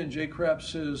LinkedIn. Jay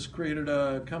Krebs has created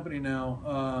a company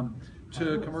now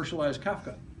to commercialize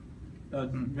Kafka,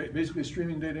 basically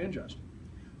streaming data ingest.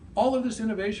 All of this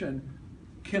innovation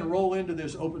can roll into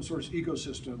this open source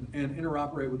ecosystem and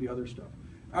interoperate with the other stuff.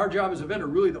 Our job as a vendor,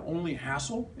 really the only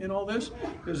hassle in all this,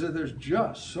 is that there's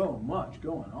just so much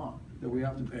going on that we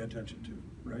have to pay attention to,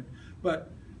 right?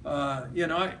 But you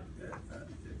know,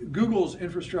 Google's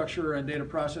infrastructure and data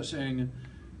processing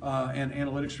and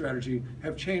analytics strategy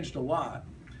have changed a lot,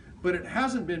 but it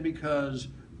hasn't been because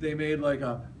they made like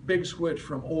a big switch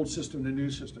from old system to new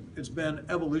system. It's been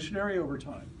evolutionary over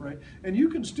time, right? And you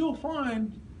can still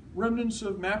find remnants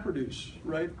of MapReduce,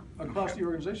 right, across the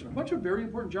organization. A bunch of very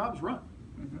important jobs run.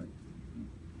 Right?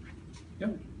 Yeah.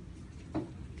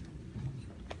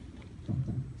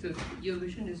 So your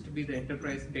vision is to be the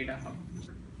enterprise data hub.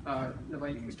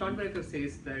 While Stormbreaker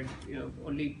says that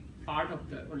only about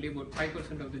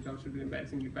 5% of the jobs should be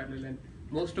embarrassingly parallel, and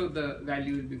most of the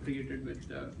value will be created with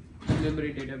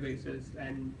memory databases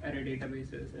and array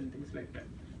databases and things like that.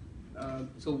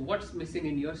 So what's missing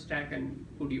in your stack, and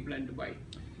who do you plan to buy?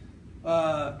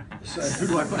 So who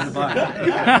do I plan to buy?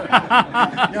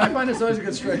 Yeah, I find it's always a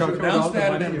good stretch to announce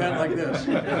that at an event like this.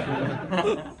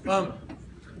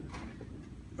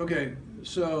 Okay,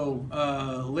 so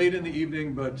late in the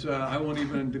evening, but I won't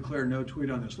even declare no tweet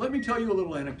on this. Let me tell you a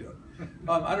little anecdote.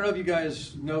 I don't know if you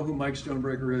guys know who Mike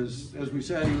Stonebreaker is. As we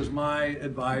said, he was my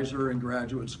advisor in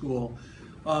graduate school.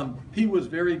 He was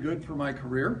very good for my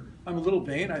career. I'm a little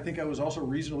vain. I think I was also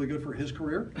reasonably good for his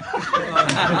career.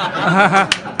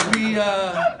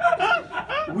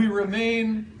 We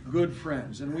remain good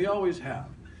friends, and we always have.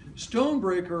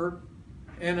 Stonebreaker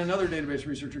and another database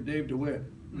researcher, Dave DeWitt,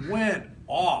 went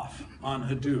off on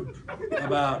Hadoop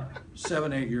about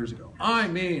 7-8 years ago. I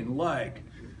mean, like,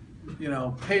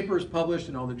 papers published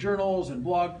in all the journals and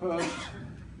blog posts.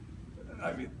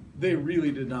 I mean, they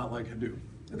really did not like Hadoop.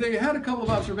 They had a couple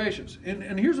of observations,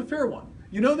 and here's a fair one.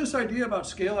 This idea about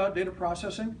scale-out data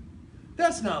processing?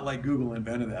 That's not like Google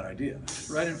invented that idea,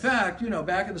 right? In fact,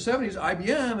 back in the 70s,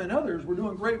 IBM and others were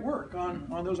doing great work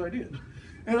on those ideas.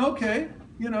 And okay,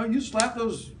 you slap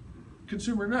those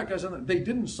consumer internet guys on they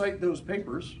didn't cite those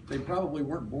papers. They probably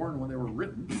weren't born when they were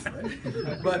written, right?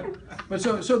 but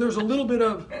so there's a little bit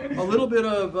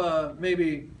of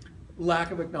maybe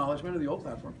lack of acknowledgement of the old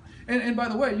platform. And by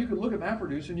the way, you could look at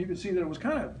MapReduce and you could see that it was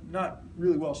kind of not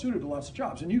really well suited to lots of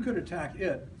jobs, and you could attack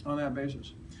it on that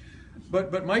basis.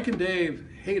 But Mike and Dave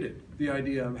hated the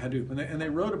idea of Hadoop, and they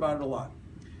wrote about it a lot.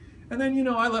 And then,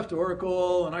 I left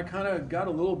Oracle, and I kind of got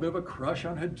a little bit of a crush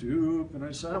on Hadoop, and I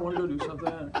decided I want to go do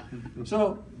something.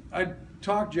 So I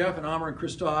talked Jeff and Amr and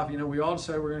Christoph, we all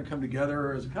decided we're going to come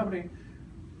together as a company.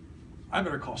 I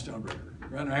better call Stonebreaker,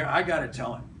 right? And I got to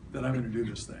tell him that I'm going to do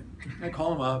this thing. I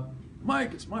call him up.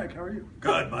 Mike, it's Mike. How are you?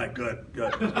 Good, Mike. Good.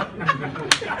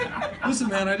 Listen,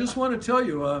 man, I just want to tell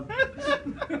you, I'm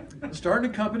starting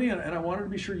a company, and I wanted to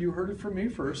be sure you heard it from me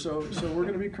first. So we're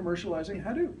going to be commercializing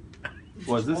Hadoop.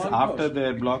 Was this after post.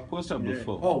 their blog post or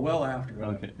before? Oh, well after.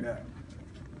 Okay. Yeah.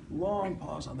 Long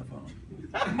pause on the phone.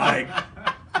 Mike,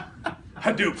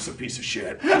 Hadoop's a piece of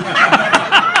shit.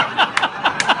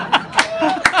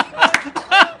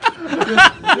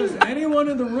 Does anyone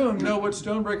in the room know what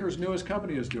Stonebreaker's newest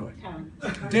company is doing?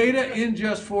 Data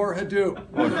ingest for Hadoop.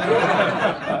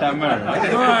 Tamer.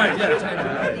 Right,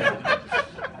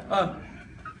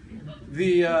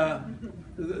 yeah.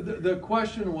 The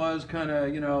question was kind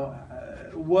of,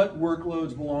 what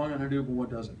workloads belong on Hadoop and what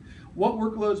doesn't. What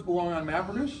workloads belong on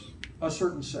MapReduce? A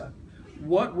certain set.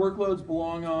 What workloads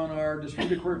belong on our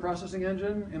distributed query processing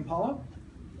engine, Impala?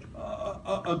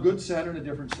 A good set and a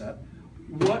different set.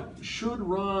 What should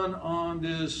run on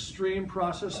this stream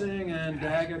processing and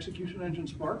DAG execution engine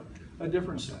Spark? A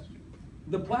different set.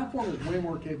 The platform is way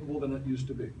more capable than it used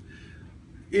to be.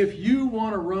 If you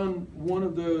want to run one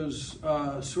of those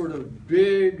sort of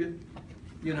big,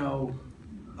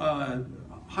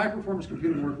 high-performance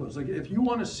computing workloads, like if you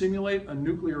want to simulate a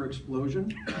nuclear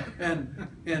explosion, and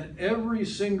every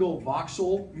single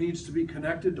voxel needs to be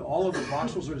connected to all of the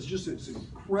voxels, so it's just this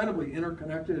incredibly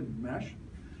interconnected mesh,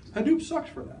 Hadoop sucks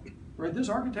for that, right? This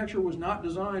architecture was not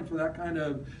designed for that kind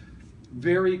of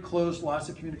very close, lots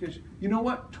of communication. You know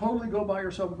what? Totally go buy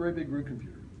yourself a great big root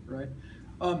computer, right?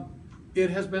 It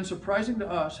has been surprising to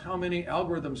us how many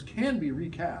algorithms can be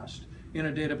recast in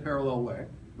a data parallel way,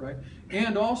 right?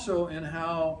 And also in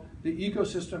how the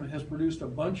ecosystem has produced a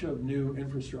bunch of new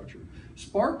infrastructure.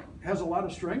 Spark has a lot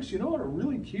of strengths. You know what a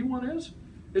really key one is?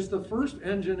 It's the first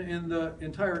engine in the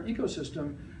entire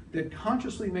ecosystem that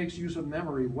consciously makes use of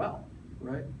memory well,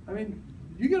 right? I mean,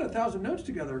 you get 1,000 nodes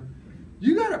together,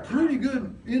 you got a pretty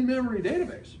good in-memory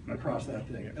database across that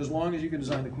thing, as long as you can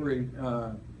design the query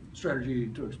strategy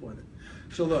to exploit it.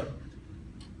 So look,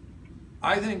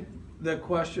 I think the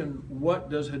question, what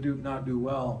does Hadoop not do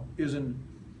well, is an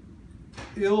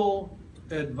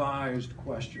ill-advised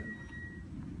question.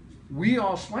 We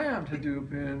all slammed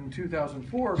Hadoop in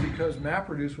 2004 because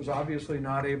MapReduce was obviously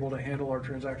not able to handle our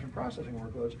transaction processing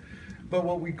workloads. But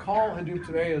what we call Hadoop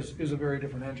today is a very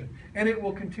different engine. And it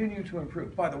will continue to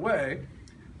improve. By the way,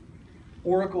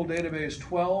 Oracle Database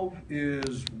 12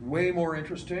 is way more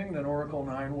interesting than Oracle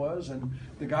 9 was. And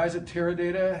the guys at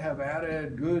Teradata have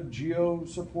added good geo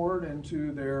support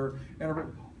into their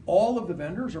enterprise. All of the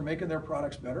vendors are making their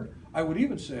products better. I would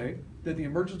even say that the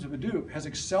emergence of Hadoop has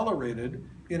accelerated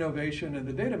innovation in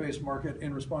the database market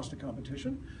in response to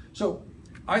competition. So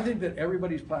I think that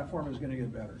everybody's platform is going to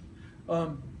get better.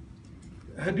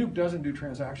 Hadoop doesn't do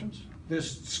transactions.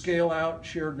 This scale out,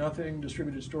 shared nothing,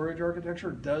 distributed storage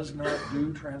architecture does not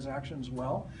do transactions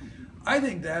well. I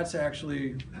think that's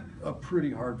actually a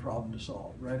pretty hard problem to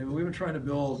solve, right? I mean, we've been trying to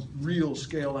build real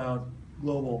scale-out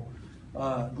global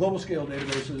scale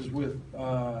databases with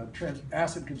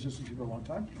ACID consistency for a long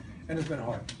time, and it's been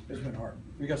hard. It's been hard.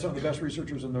 We got some of the best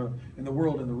researchers in the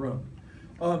world in the room.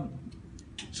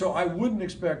 So I wouldn't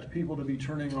expect people to be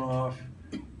turning off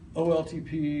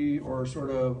OLTP or sort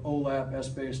of OLAP,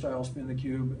 S-based style spin the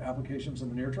cube applications in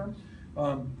the near term.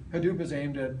 Hadoop is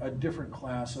aimed at a different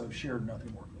class of shared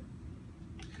nothing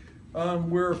workload.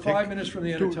 We're 5 minutes from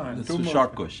the end of time. It's a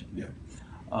short question. Yeah.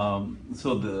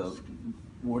 So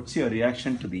what's your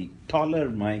reaction to the Taller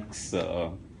Mike's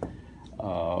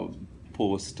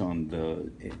post on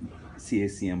the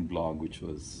CACM blog, which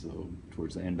was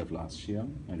towards the end of last year?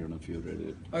 I don't know if you read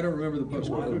it. I don't remember the post.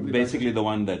 Basically the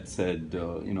one that said,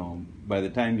 by the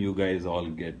time you guys all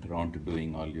get around to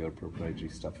doing all your proprietary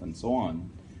stuff and so on,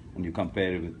 and you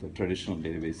compare it with the traditional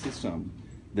database system,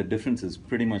 the difference is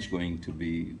pretty much going to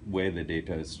be where the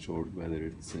data is stored, whether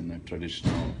it's in a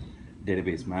traditional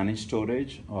database managed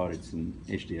storage or it's in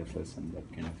HDFS and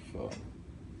that kind of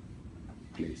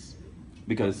place.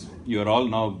 Because you're all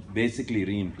now basically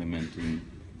re-implementing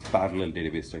parallel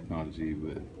database technology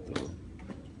with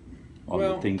all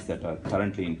the things that are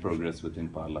currently in progress within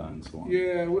Parla and so on.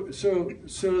 Yeah, so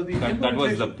the that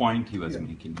was the point he was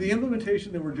making. The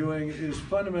implementation that we're doing is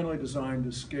fundamentally designed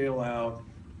to scale out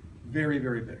very,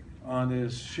 very big on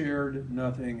this shared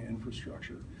nothing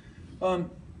infrastructure. And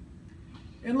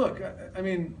look, I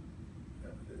mean,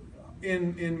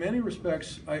 in many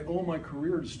respects, I owe my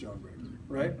career to Stonebreaker,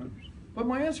 right? But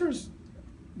my answer is,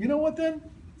 you know what then?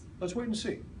 Let's wait and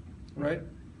see, right?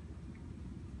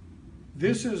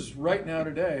 This is right now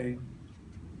today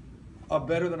a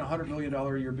better than $100 million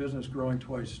a year business growing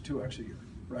 2x a year,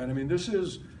 right? I mean, this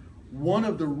is one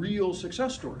of the real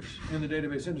success stories in the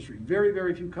database industry. Very,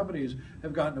 very few companies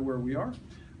have gotten to where we are.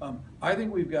 I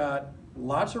think we've got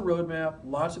lots of roadmap,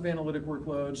 lots of analytic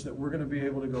workloads that we're going to be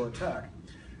able to go attack.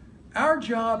 Our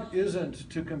job isn't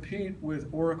to compete with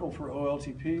Oracle for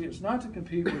OLTP. It's not to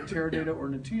compete with Teradata or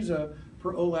Netezza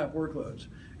for OLAP workloads.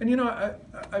 And you know,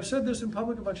 I've said this in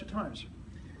public a bunch of times.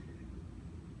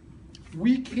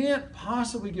 We can't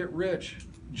possibly get rich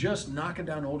just knocking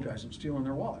down old guys and stealing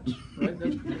their wallets, right?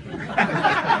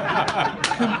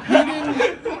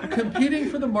 Competing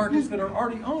for the markets that are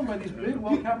already owned by these big,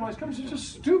 well-capitalized companies is just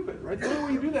stupid, right? The only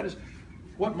way you do that is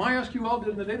what MySQL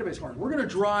did in the database market. We're going to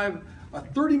drive a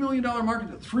 $30 million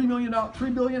market to $3 billion,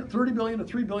 $30 billion to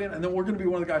 $3 billion, and then we're going to be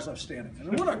one of the guys left standing. I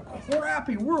mean, what a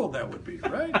crappy world that would be,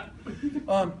 right?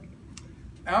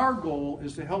 Our goal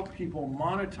is to help people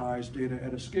monetize data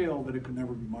at a scale that it could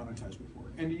never be monetized before,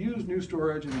 and to use new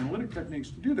storage and analytic techniques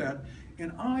to do that,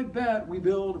 and I bet we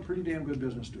build a pretty damn good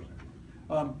business doing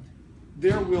it.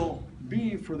 There will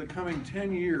be, for the coming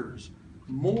 10 years,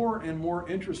 more and more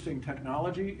interesting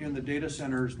technology in the data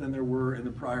centers than there were in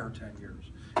the prior 10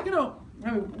 years. You know,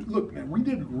 I mean, look, man, we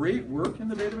did great work in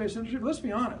the database industry, but let's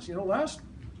be honest, you know, last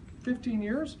 15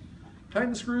 years, tighten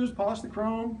the screws, polish the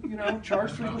chrome, you know,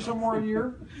 charge 3% more a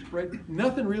year, right?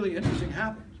 Nothing really interesting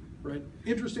happened, right?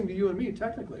 Interesting to you and me,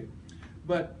 technically,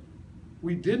 but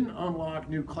we didn't unlock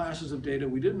new classes of data.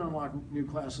 We didn't unlock new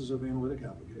classes of analytic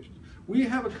applications. We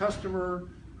have a customer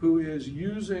who is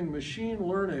using machine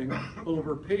learning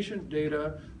over patient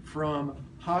data from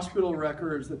hospital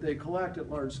records that they collect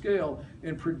at large scale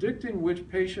and predicting which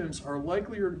patients are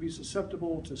likelier to be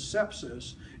susceptible to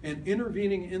sepsis and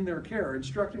intervening in their care,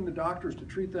 instructing the doctors to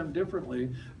treat them differently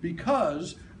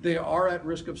because they are at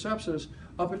risk of sepsis,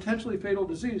 a potentially fatal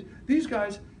disease. These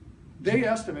guys, they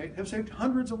estimate, have saved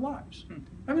hundreds of lives.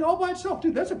 I mean, all by itself,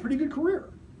 dude, that's a pretty good career,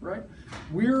 right?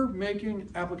 We're making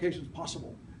applications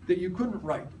possible that you couldn't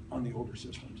write on the older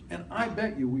systems. And I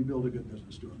bet you we build a good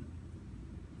business doing it.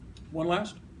 One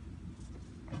last?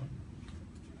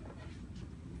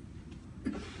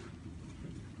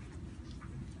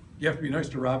 You have to be nice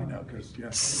to Robbie now, because, yeah.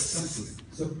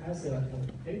 So as a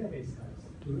database guy,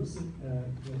 do you think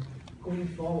going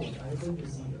forward, I'm going to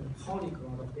see a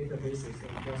polyglot of databases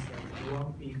and just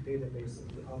one big database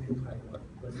to occupy the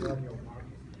majority of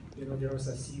market? You know, there is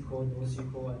a SQL,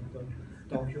 NoSQL, and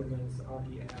documents, RDF, blah,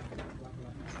 blah,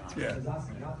 blah. Yeah. So that's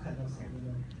that kind of thing. You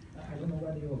know, I don't know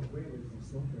whether you agree with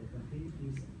Snowflake, but he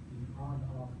is in part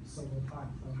of several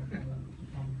times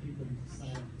on people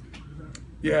side.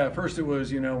 Yeah, at first it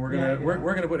was, you know, we're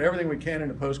gonna put everything we can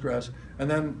into Postgres,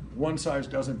 and then one size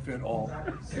doesn't fit all.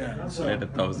 Yeah, so Add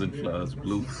 1,000 flowers,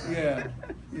 blue. Yeah,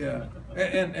 yeah.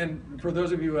 And for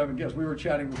those of you who haven't guessed, we were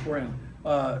chatting beforehand.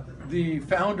 The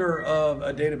founder of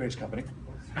a database company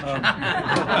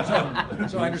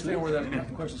So I understand where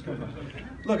that question's coming from.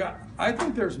 Look, I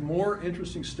think there's more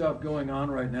interesting stuff going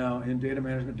on right now in data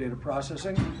management, data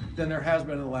processing than there has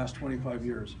been in the last 25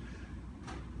 years.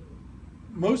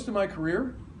 Most of my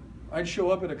career, I'd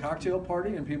show up at a cocktail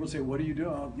party and people would say, "What do you do?"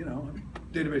 "Oh, you know, I'm a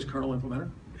database kernel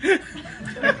implementer."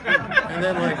 And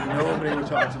then like nobody would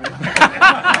talk to me.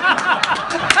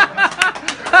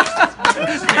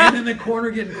 Stand in the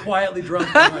corner getting quietly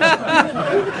drunk by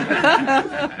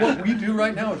myself. What we do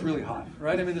right now is really hot,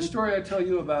 right? I mean, the story I tell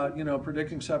you about, you know,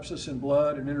 predicting sepsis in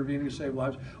blood and intervening to save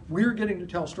lives, we're getting to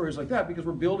tell stories like that because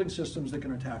we're building systems that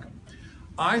can attack them.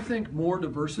 I think more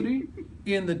diversity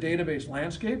in the database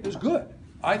landscape is good.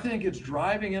 I think it's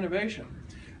driving innovation.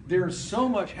 There's so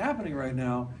much happening right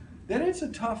now that it's a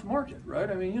tough market, right?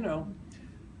 I mean,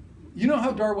 you know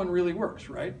how Darwin really works,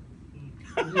 right?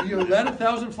 You let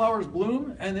 1,000 flowers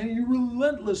bloom, and then you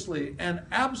relentlessly and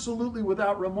absolutely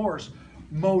without remorse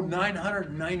mow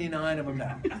 999 of them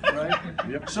down, right?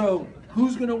 Yep. So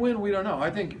who's going to win? We don't know. I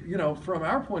think, you know, from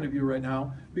our point of view right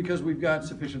now, because we've got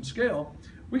sufficient scale,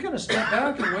 we kind of step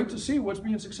back and wait to see what's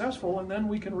being successful, and then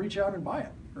we can reach out and buy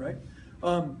it, right?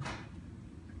 I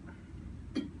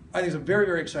think it's a very,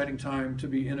 very exciting time to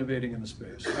be innovating in the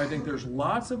space. I think there's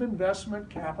lots of investment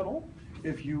capital.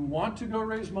 If you want to go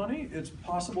raise money, it's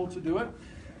possible to do it.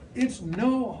 It's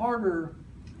no harder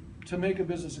to make a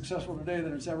business successful today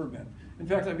than it's ever been. In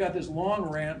fact, I've got this long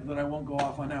rant that I won't go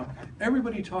off on now.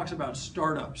 Everybody talks about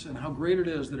startups and how great it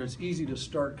is that it's easy to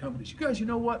start companies. You guys, you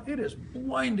know what? It is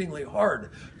blindingly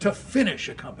hard to finish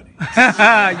a company.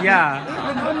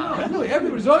 Yeah. Really,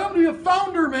 everybody's like, I'm going to be a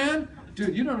founder, man.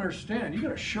 Dude, you don't understand. You got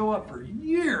to show up for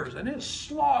years and just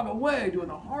slog away doing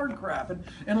the hard crap.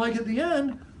 And like at the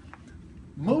end,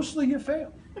 mostly you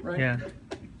fail, right? Yeah.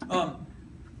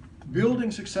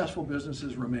 Building successful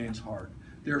businesses remains hard.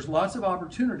 There's lots of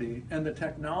opportunity, and the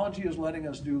technology is letting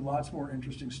us do lots more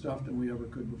interesting stuff than we ever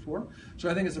could before. So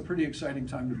I think it's a pretty exciting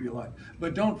time to be alive.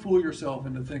 But don't fool yourself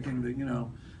into thinking that, you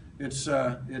know, it's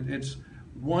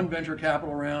one venture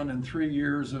capital round and 3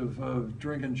 years of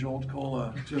drinking Jolt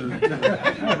Cola to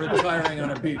retiring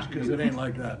on a beach, because it ain't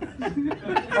like that.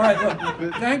 All right, look,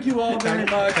 thank you all very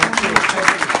much.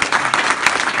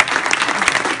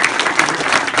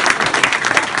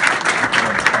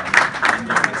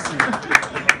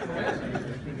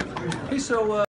 Hey, so